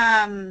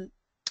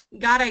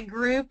 Got a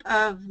group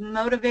of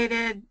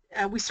motivated,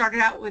 we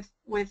started out with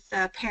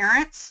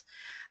parents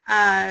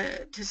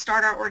to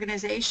start our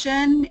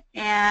organization,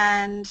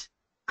 and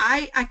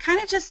I kind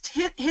of just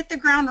hit the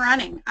ground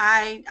running.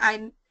 I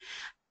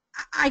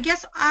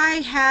guess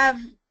I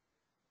have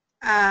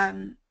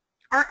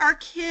our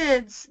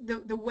kids,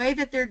 the way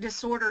that their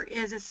disorder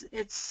is,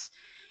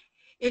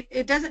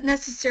 it doesn't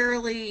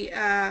necessarily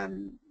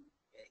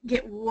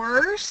get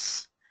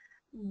worse,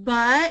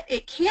 but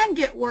it can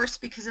get worse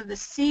because of the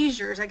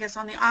seizures, I guess,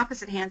 on the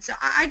opposite hand. So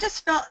I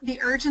just felt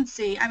the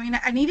urgency. I mean,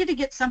 I needed to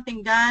get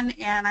something done,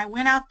 and I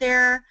went out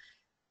there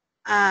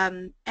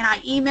and I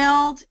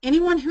emailed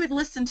anyone who would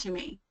listen to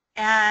me.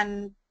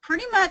 And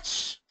pretty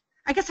much,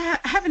 I guess I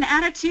have an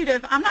attitude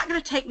of I'm not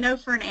going to take no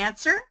for an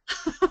answer.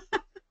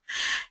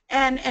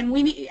 And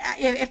we need,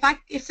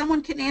 if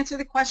someone couldn't answer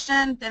the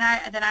question, then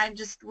I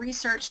just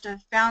researched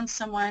and found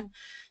someone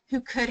who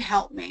could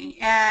help me.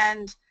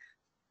 And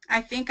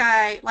I think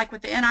like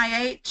with the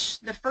NIH,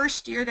 the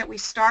first year that we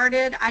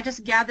started, I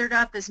just gathered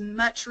up as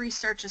much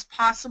research as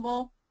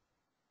possible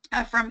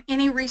from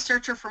any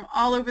researcher from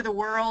all over the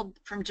world,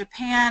 from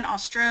Japan,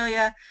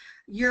 Australia,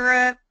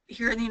 Europe,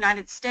 here in the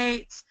United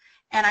States,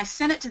 and I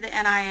sent it to the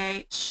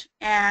NIH,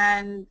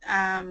 and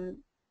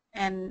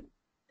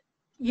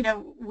you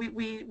know,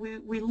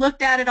 we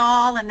looked at it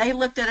all, and they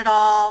looked at it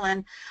all,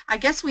 and I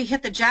guess we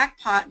hit the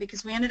jackpot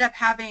because we ended up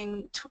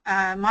having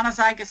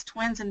monozygous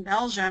twins in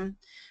Belgium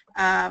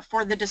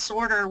for the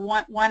disorder.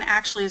 One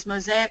actually is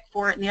mosaic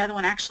for it, and the other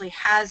one actually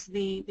has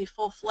the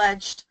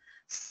full-fledged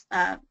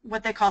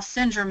what they call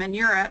syndrome in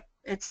Europe.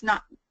 It's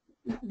not,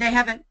 they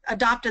haven't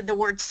adopted the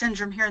word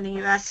syndrome here in the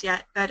U.S.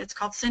 yet, but it's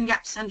called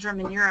SYNGAP syndrome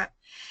in Europe,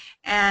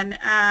 and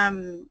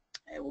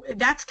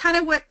that's kind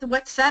of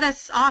what set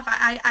us off.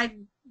 I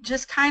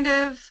just kind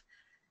of,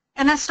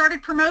 and I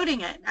started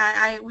promoting it.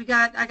 I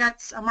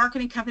got a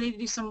marketing company to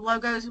do some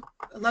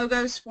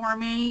logos for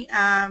me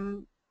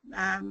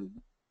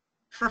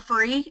for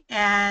free,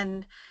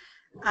 and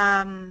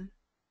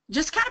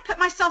just kind of put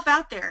myself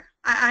out there.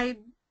 I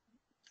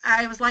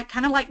was like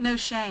kind of like no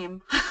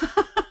shame.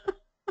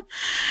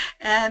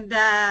 And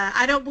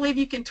I don't believe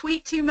you can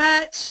tweet too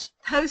much,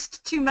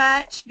 post too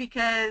much,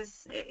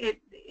 because it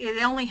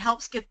only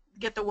helps get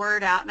the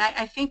word out. And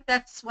I think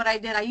that's what I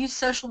did. I used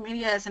social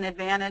media as an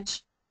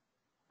advantage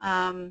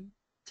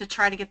to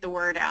try to get the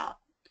word out.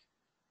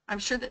 I'm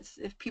sure that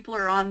if people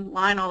are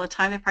online all the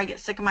time, they probably get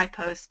sick of my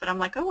posts, but I'm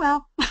like, oh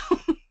well.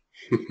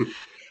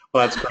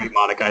 Well, that's great,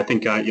 Monica. I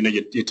think you know,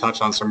 you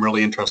touched on some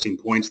really interesting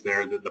points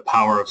there. The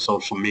power of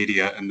social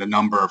media and the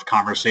number of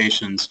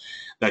conversations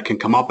that can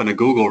come up in a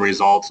Google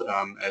result,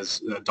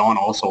 as Dawn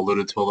also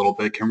alluded to a little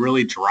bit, can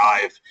really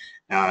drive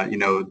you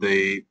know,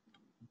 the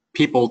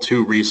people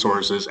to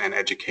resources and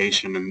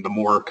education. And the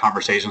more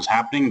conversations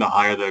happening, the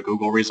higher the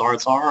Google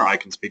results are. I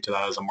can speak to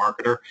that as a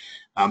marketer.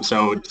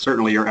 So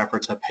certainly your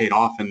efforts have paid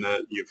off, and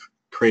you've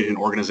created an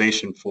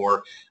organization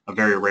for a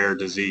very rare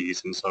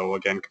disease. And so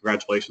again,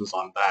 congratulations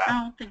on that.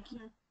 Oh, thank you.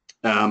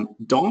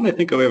 Dawn, I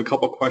think we have a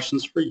couple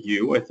questions for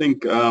you. I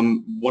think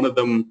one of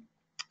them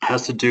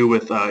has to do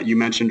with, you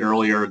mentioned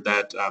earlier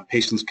that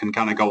patients can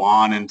kind of go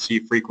on and see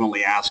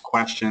frequently asked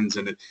questions,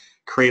 and it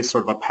creates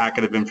sort of a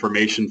packet of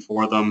information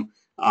for them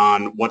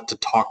on what to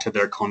talk to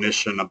their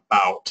clinician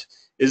about.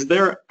 Is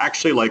there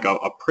actually like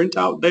a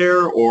printout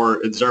there,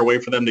 or is there a way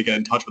for them to get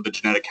in touch with a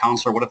genetic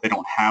counselor? What if they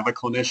don't have a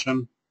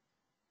clinician?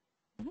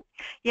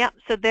 Yeah,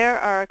 so there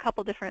are a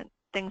couple different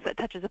things that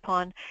touches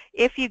upon.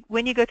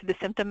 When you go to the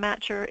symptom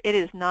matcher, it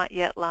is not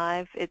yet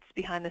live. It's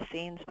behind the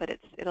scenes, but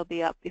it'll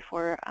be up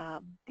before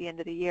the end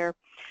of the year.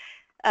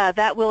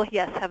 That will,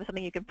 yes, have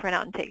something you can print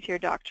out and take to your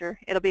doctor.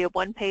 It'll be a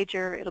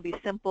one-pager. It'll be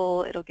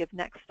simple. It'll give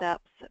next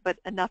steps, but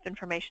enough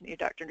information that your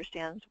doctor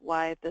understands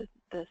why the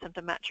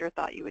symptom matcher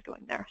thought you would go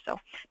in there. So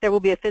there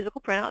will be a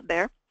physical printout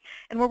there.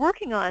 And we're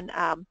working on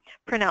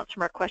printouts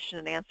from our question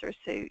and answers,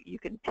 so you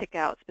can pick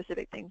out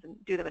specific things and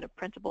do them in a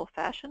printable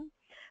fashion.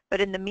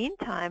 But in the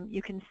meantime,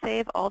 you can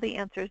save all the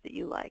answers that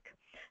you like.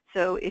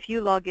 So if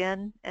you log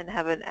in and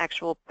have an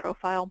actual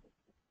profile,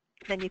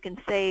 then you can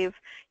save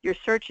your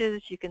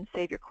searches, you can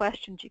save your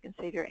questions, you can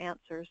save your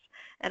answers,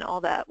 and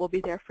all that will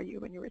be there for you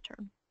when you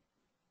return.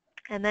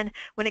 And then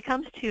when it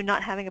comes to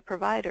not having a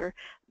provider,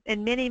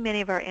 in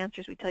many of our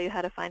answers we tell you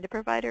how to find a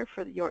provider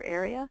for your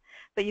area,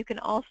 but you can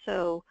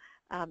also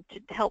to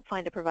help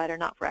find a provider,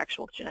 not for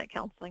actual genetic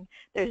counseling,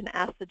 there's an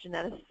Ask the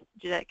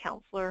Genetic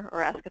Counselor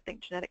or Ask a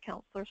ThinkGenetic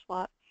Counselor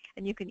slot,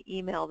 and you can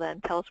email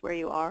them, tell us where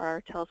you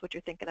are, tell us what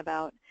you're thinking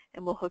about,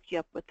 and we'll hook you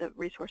up with the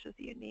resources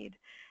that you need.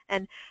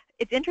 And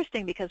it's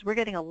interesting because we're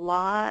getting a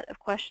lot of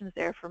questions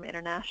there from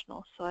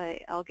international. So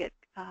I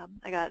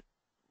got,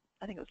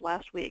 I think it was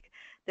last week,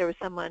 there was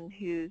someone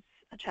whose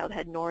child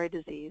had Nori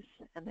disease,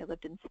 and they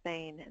lived in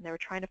Spain, and they were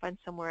trying to find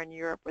somewhere in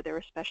Europe where there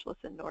were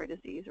specialists in Nori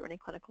disease or any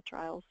clinical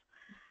trials.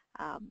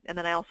 And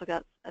then I also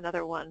got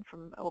another one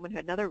from a woman who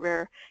had another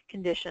rare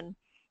condition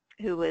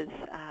who was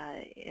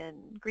in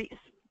Greece.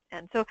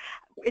 And so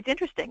it's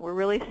interesting. We're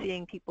really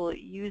seeing people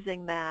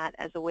using that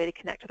as a way to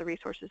connect to the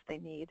resources they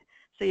need.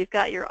 So you've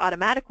got your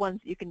automatic ones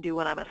that you can do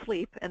when I'm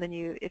asleep, and then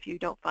if you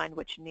don't find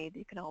what you need,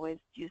 you can always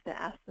use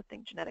the Ask the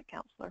ThinkGenetic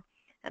Counselor,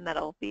 and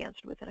that'll be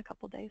answered within a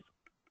couple of days.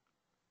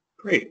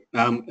 Great.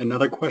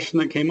 Another question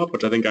that came up,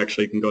 which I think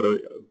actually can go to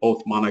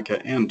both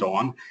Monica and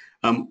Dawn.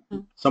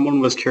 Someone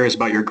was curious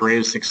about your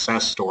greatest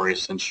success story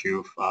since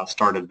you've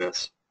started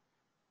this.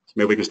 So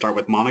maybe we can start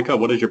with Monica.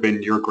 What has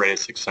been your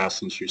greatest success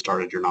since you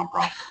started your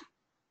nonprofit?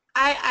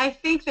 I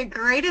think the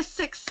greatest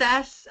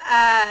success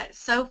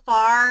so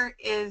far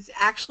is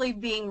actually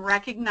being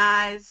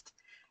recognized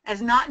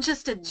as not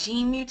just a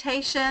gene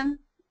mutation,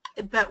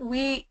 but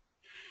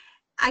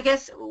I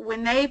guess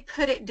when they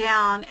put it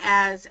down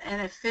as an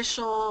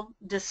official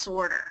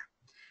disorder,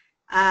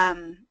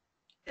 um,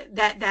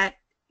 that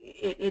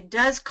it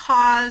does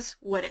cause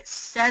what it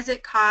says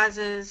it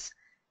causes.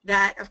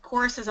 That, of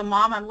course, as a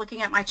mom, I'm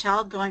looking at my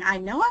child going, I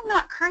know I'm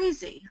not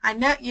crazy. I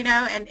know,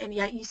 and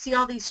yet you see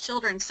all these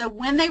children. So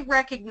when they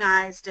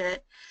recognized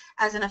it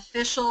as an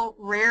official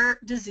rare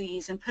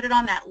disease and put it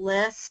on that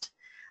list,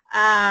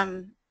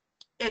 um,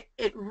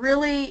 it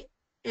really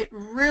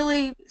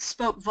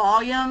spoke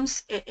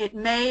volumes. It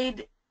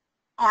made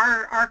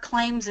our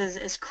claims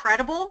as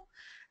credible.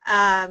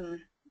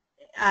 Um,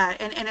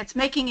 and it's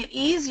making it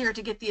easier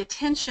to get the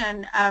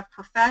attention of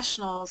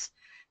professionals,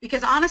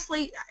 because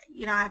honestly,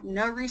 I have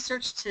no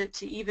research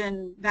to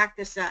even back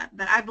this up,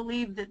 but I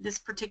believe that this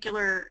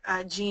particular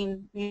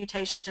gene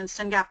mutation,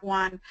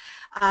 SYNGAP1,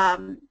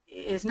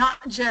 is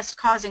not just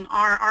causing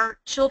our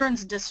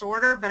children's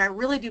disorder, but I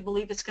really do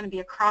believe it's going to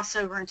be a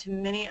crossover into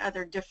many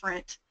other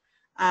different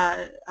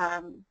uh,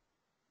 um,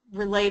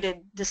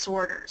 related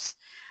disorders.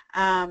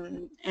 I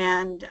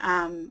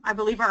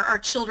believe our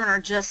children are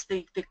just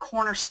the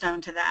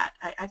cornerstone to that.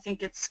 I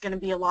think it's going to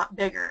be a lot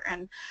bigger.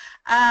 And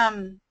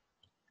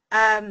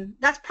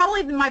that's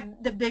probably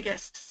the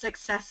biggest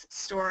success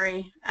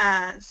story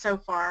so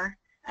far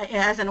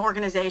as an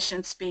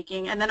organization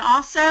speaking. And then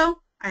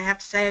also, I have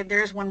to say,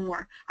 there's one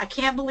more. I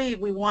can't believe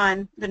we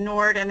won the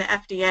NORD and the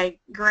FDA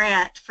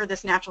grant for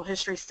this natural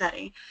history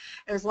study.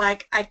 It was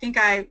like, I think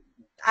I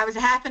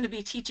happened to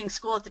be teaching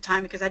school at the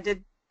time, because I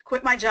did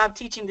quit my job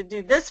teaching to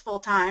do this full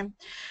time.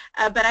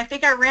 But I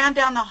think I ran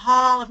down the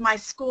hall of my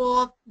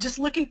school just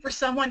looking for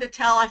someone to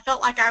tell. I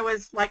felt like I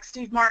was like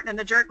Steve Martin in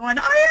The Jerk going,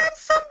 I am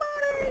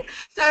somebody.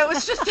 So it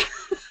was just,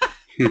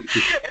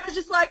 it was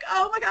just like,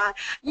 oh my God,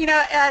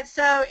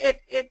 so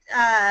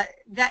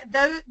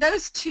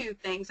those two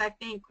things I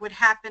think would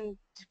happen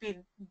to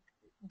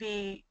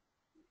be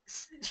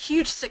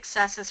huge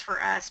successes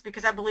for us,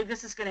 because I believe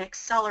this is going to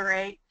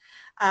accelerate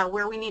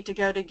where we need to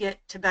go to get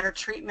to better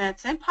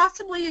treatments and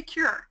possibly a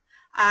cure.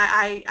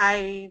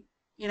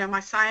 One of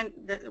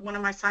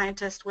my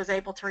scientists was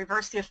able to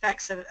reverse the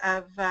effects of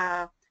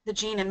the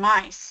gene in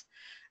mice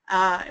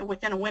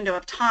within a window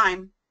of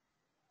time,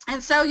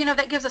 and so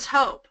that gives us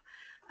hope.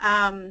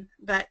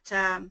 But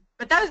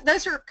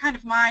those are kind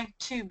of my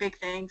two big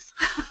things.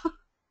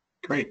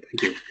 Great,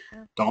 thank you.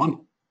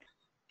 Dawn?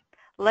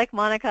 Like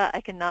Monica,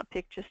 I cannot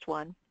pick just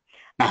one.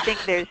 I think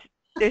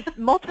there's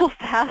multiple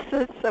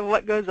facets of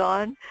what goes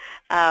on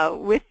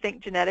with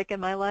ThinkGenetic in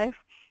my life,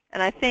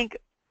 and I think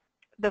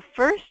the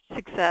first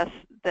success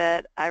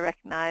that I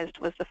recognized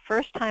was the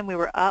first time we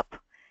were up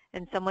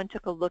and someone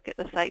took a look at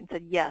the site and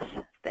said, yes,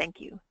 thank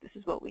you, this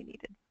is what we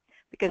needed.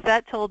 Because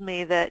that told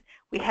me that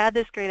we had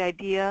this great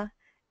idea,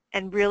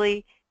 and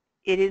really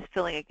it is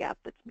filling a gap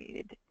that's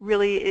needed.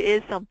 Really, it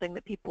is something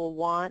that people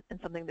want and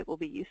something that will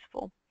be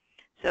useful.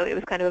 So it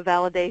was kind of a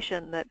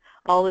validation that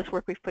all this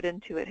work we've put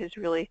into it has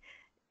really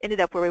ended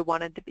up where we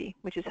wanted to be,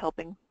 which is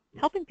helping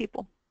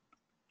people,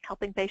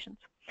 helping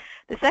patients.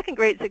 The second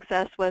great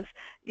success was,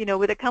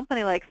 with a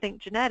company like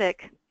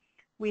ThinkGenetic,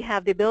 we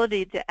have the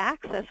ability to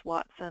access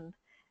Watson,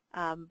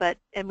 and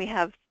we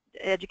have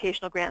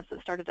educational grants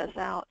that started us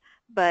out.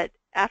 But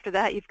after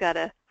that, you've got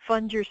to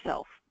fund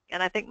yourself.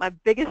 And I think my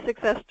biggest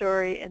success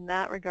story in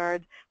that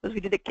regard was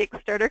we did a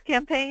Kickstarter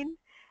campaign,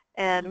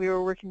 and we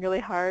were working really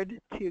hard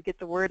to get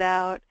the word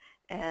out.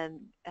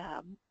 And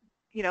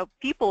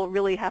people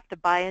really have to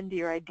buy into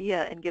your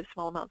idea and give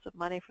small amounts of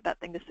money for that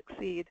thing to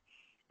succeed.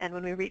 And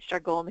when we reached our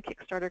goal in the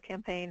Kickstarter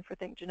campaign for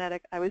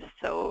ThinkGenetic, I was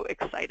so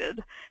excited,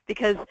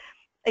 because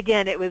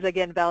again, it was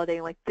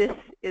validating, like, this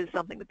is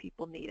something that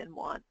people need and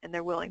want, and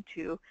they're willing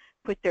to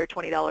put their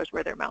 $20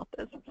 where their mouth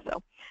is.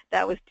 So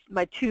that was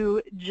my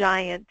two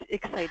giant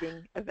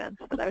exciting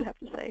events that I would have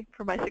to say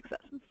for my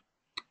successes.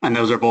 And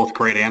those are both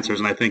great answers.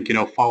 And I think,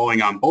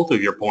 following on both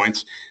of your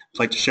points, I'd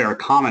like to share a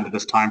comment at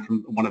this time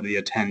from one of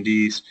the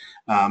attendees.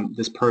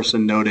 This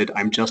person noted,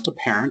 I'm just a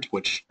parent,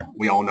 which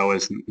we all know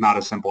is not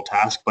a simple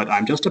task, but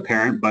I'm just a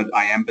parent, but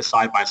I am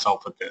beside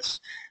myself with this.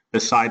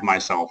 Beside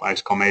myself,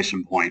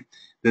 exclamation point.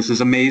 This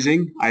is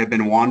amazing. I have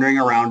been wandering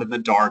around in the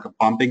dark,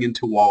 bumping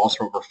into walls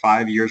for over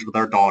 5 years with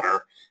our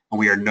daughter, and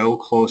we are no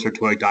closer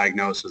to a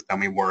diagnosis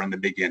than we were in the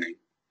beginning.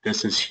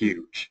 This is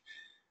huge.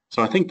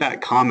 So I think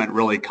that comment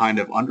really kind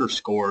of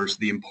underscores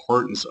the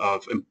importance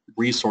of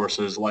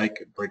resources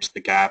like Bridge the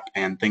Gap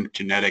and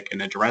ThinkGenetic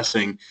in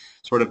addressing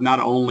sort of not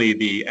only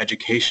the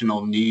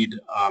educational need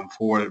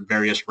for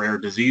various rare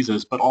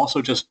diseases, but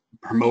also just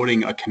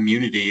promoting a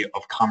community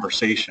of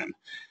conversation.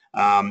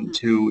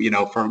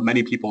 to, for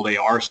many people, they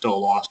are still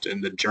lost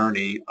in the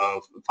journey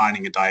of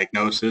finding a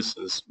diagnosis.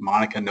 As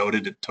Monica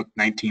noted, it took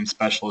 19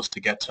 specialists to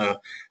get to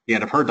the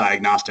end of her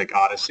diagnostic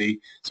odyssey.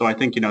 So I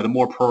think, the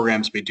more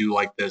programs we do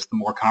like this, the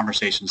more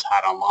conversations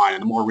had online,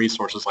 and the more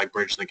resources like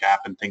Bridge the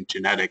Gap and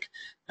ThinkGenetic,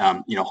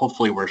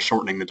 hopefully we're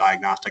shortening the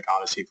diagnostic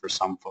odyssey for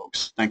some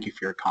folks. Thank you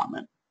for your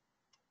comment.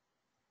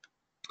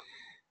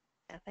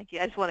 Yeah, thank you.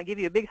 I just want to give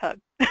you a big hug.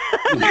 Okay,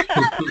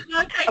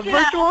 A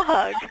virtual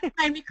hug.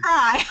 Made me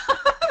cry.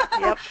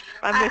 Yep,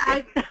 I'm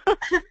with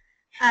you.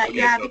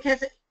 Yeah,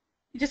 because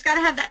you just got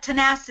to have that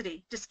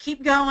tenacity. Just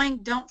keep going.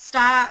 Don't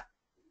stop.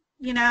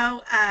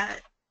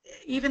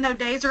 Even though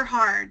days are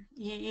hard,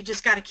 you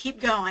just got to keep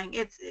going.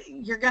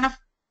 You're going to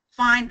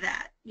find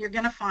that. You're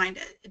going to find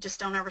it. Just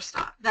don't ever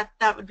stop.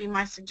 That would be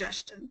my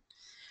suggestion.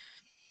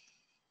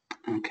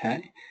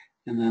 Okay.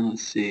 And then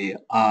let's see.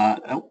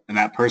 And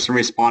that person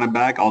responded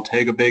back, I'll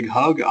take a big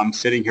hug. I'm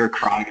sitting here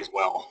crying as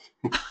well.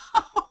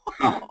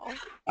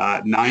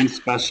 9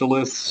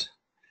 specialists.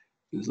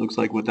 This looks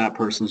like what that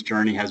person's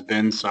journey has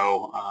been.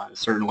 So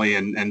certainly,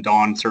 and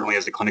Dawn, certainly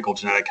as a clinical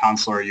genetic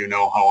counselor,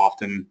 how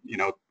often,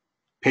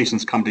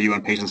 patients come to you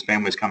and patients'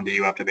 families come to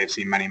you after they've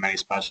seen many, many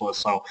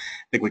specialists. So I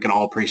think we can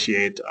all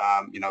appreciate,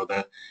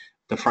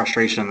 the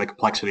frustration and the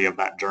complexity of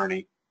that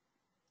journey.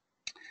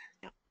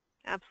 Yeah,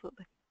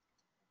 absolutely.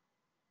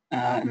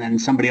 And then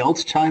somebody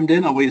else chimed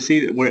in. We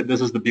see where this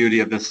is the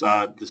beauty of this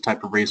this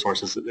type of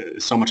resources.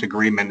 So much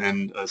agreement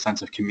and a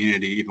sense of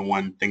community, even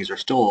when things are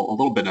still a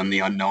little bit in the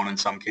unknown in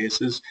some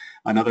cases.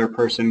 Another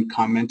person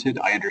commented,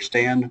 "I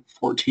understand.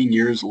 14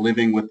 years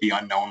living with the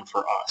unknown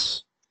for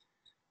us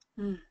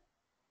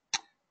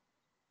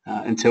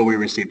until we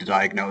received a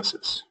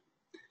diagnosis."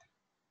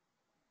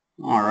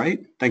 All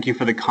right. Thank you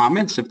for the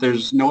comments. If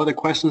there's no other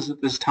questions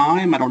at this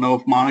time, I don't know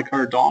if Monica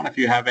or Dawn, if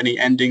you have any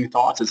ending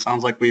thoughts. It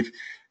sounds like we've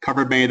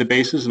covered many of the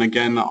bases. And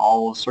again,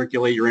 I'll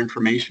circulate your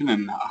information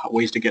and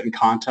ways to get in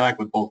contact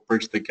with both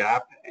Bridge the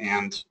Gap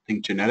and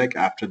ThinkGenetic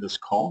after this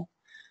call.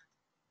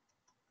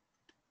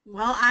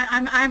 Well,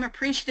 I'm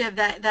appreciative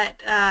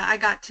that I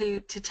got to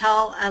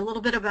tell a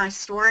little bit of my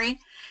story,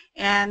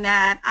 and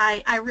that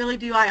I really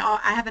do. I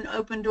have an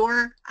open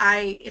door.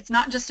 It's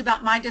not just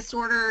about my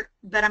disorder,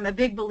 but I'm a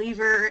big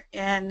believer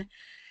in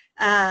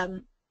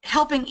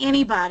helping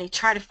anybody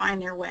try to find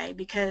their way,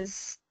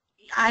 because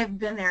I've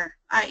been there.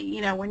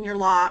 When you're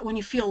lost, when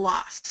you feel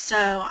lost.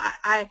 So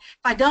if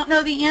I don't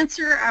know the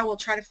answer, I will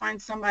try to find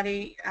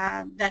somebody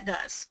that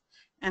does.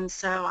 And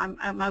so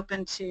I'm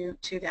open to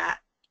that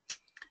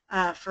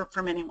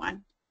from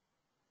anyone.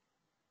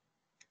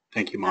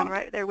 Thank you, Monica.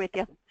 I'm right there with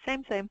you.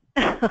 Same.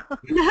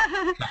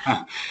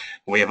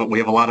 We have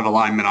a lot of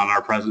alignment on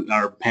our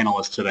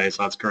panelists today,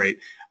 so that's great.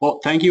 Well,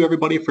 thank you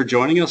everybody for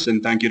joining us,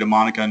 and thank you to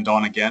Monica and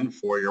Dawn again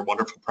for your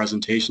wonderful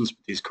presentations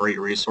with these great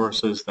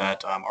resources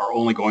that are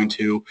only going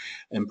to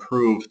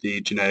improve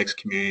the genetics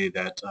community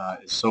that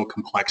is so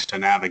complex to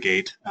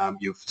navigate.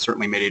 You've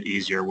certainly made it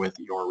easier with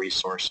your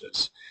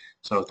resources.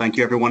 So thank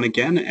you everyone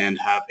again, and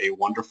have a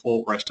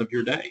wonderful rest of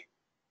your day.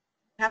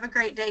 Have a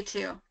great day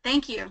too.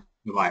 Thank you.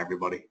 Goodbye,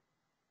 everybody.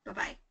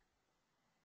 Bye-bye.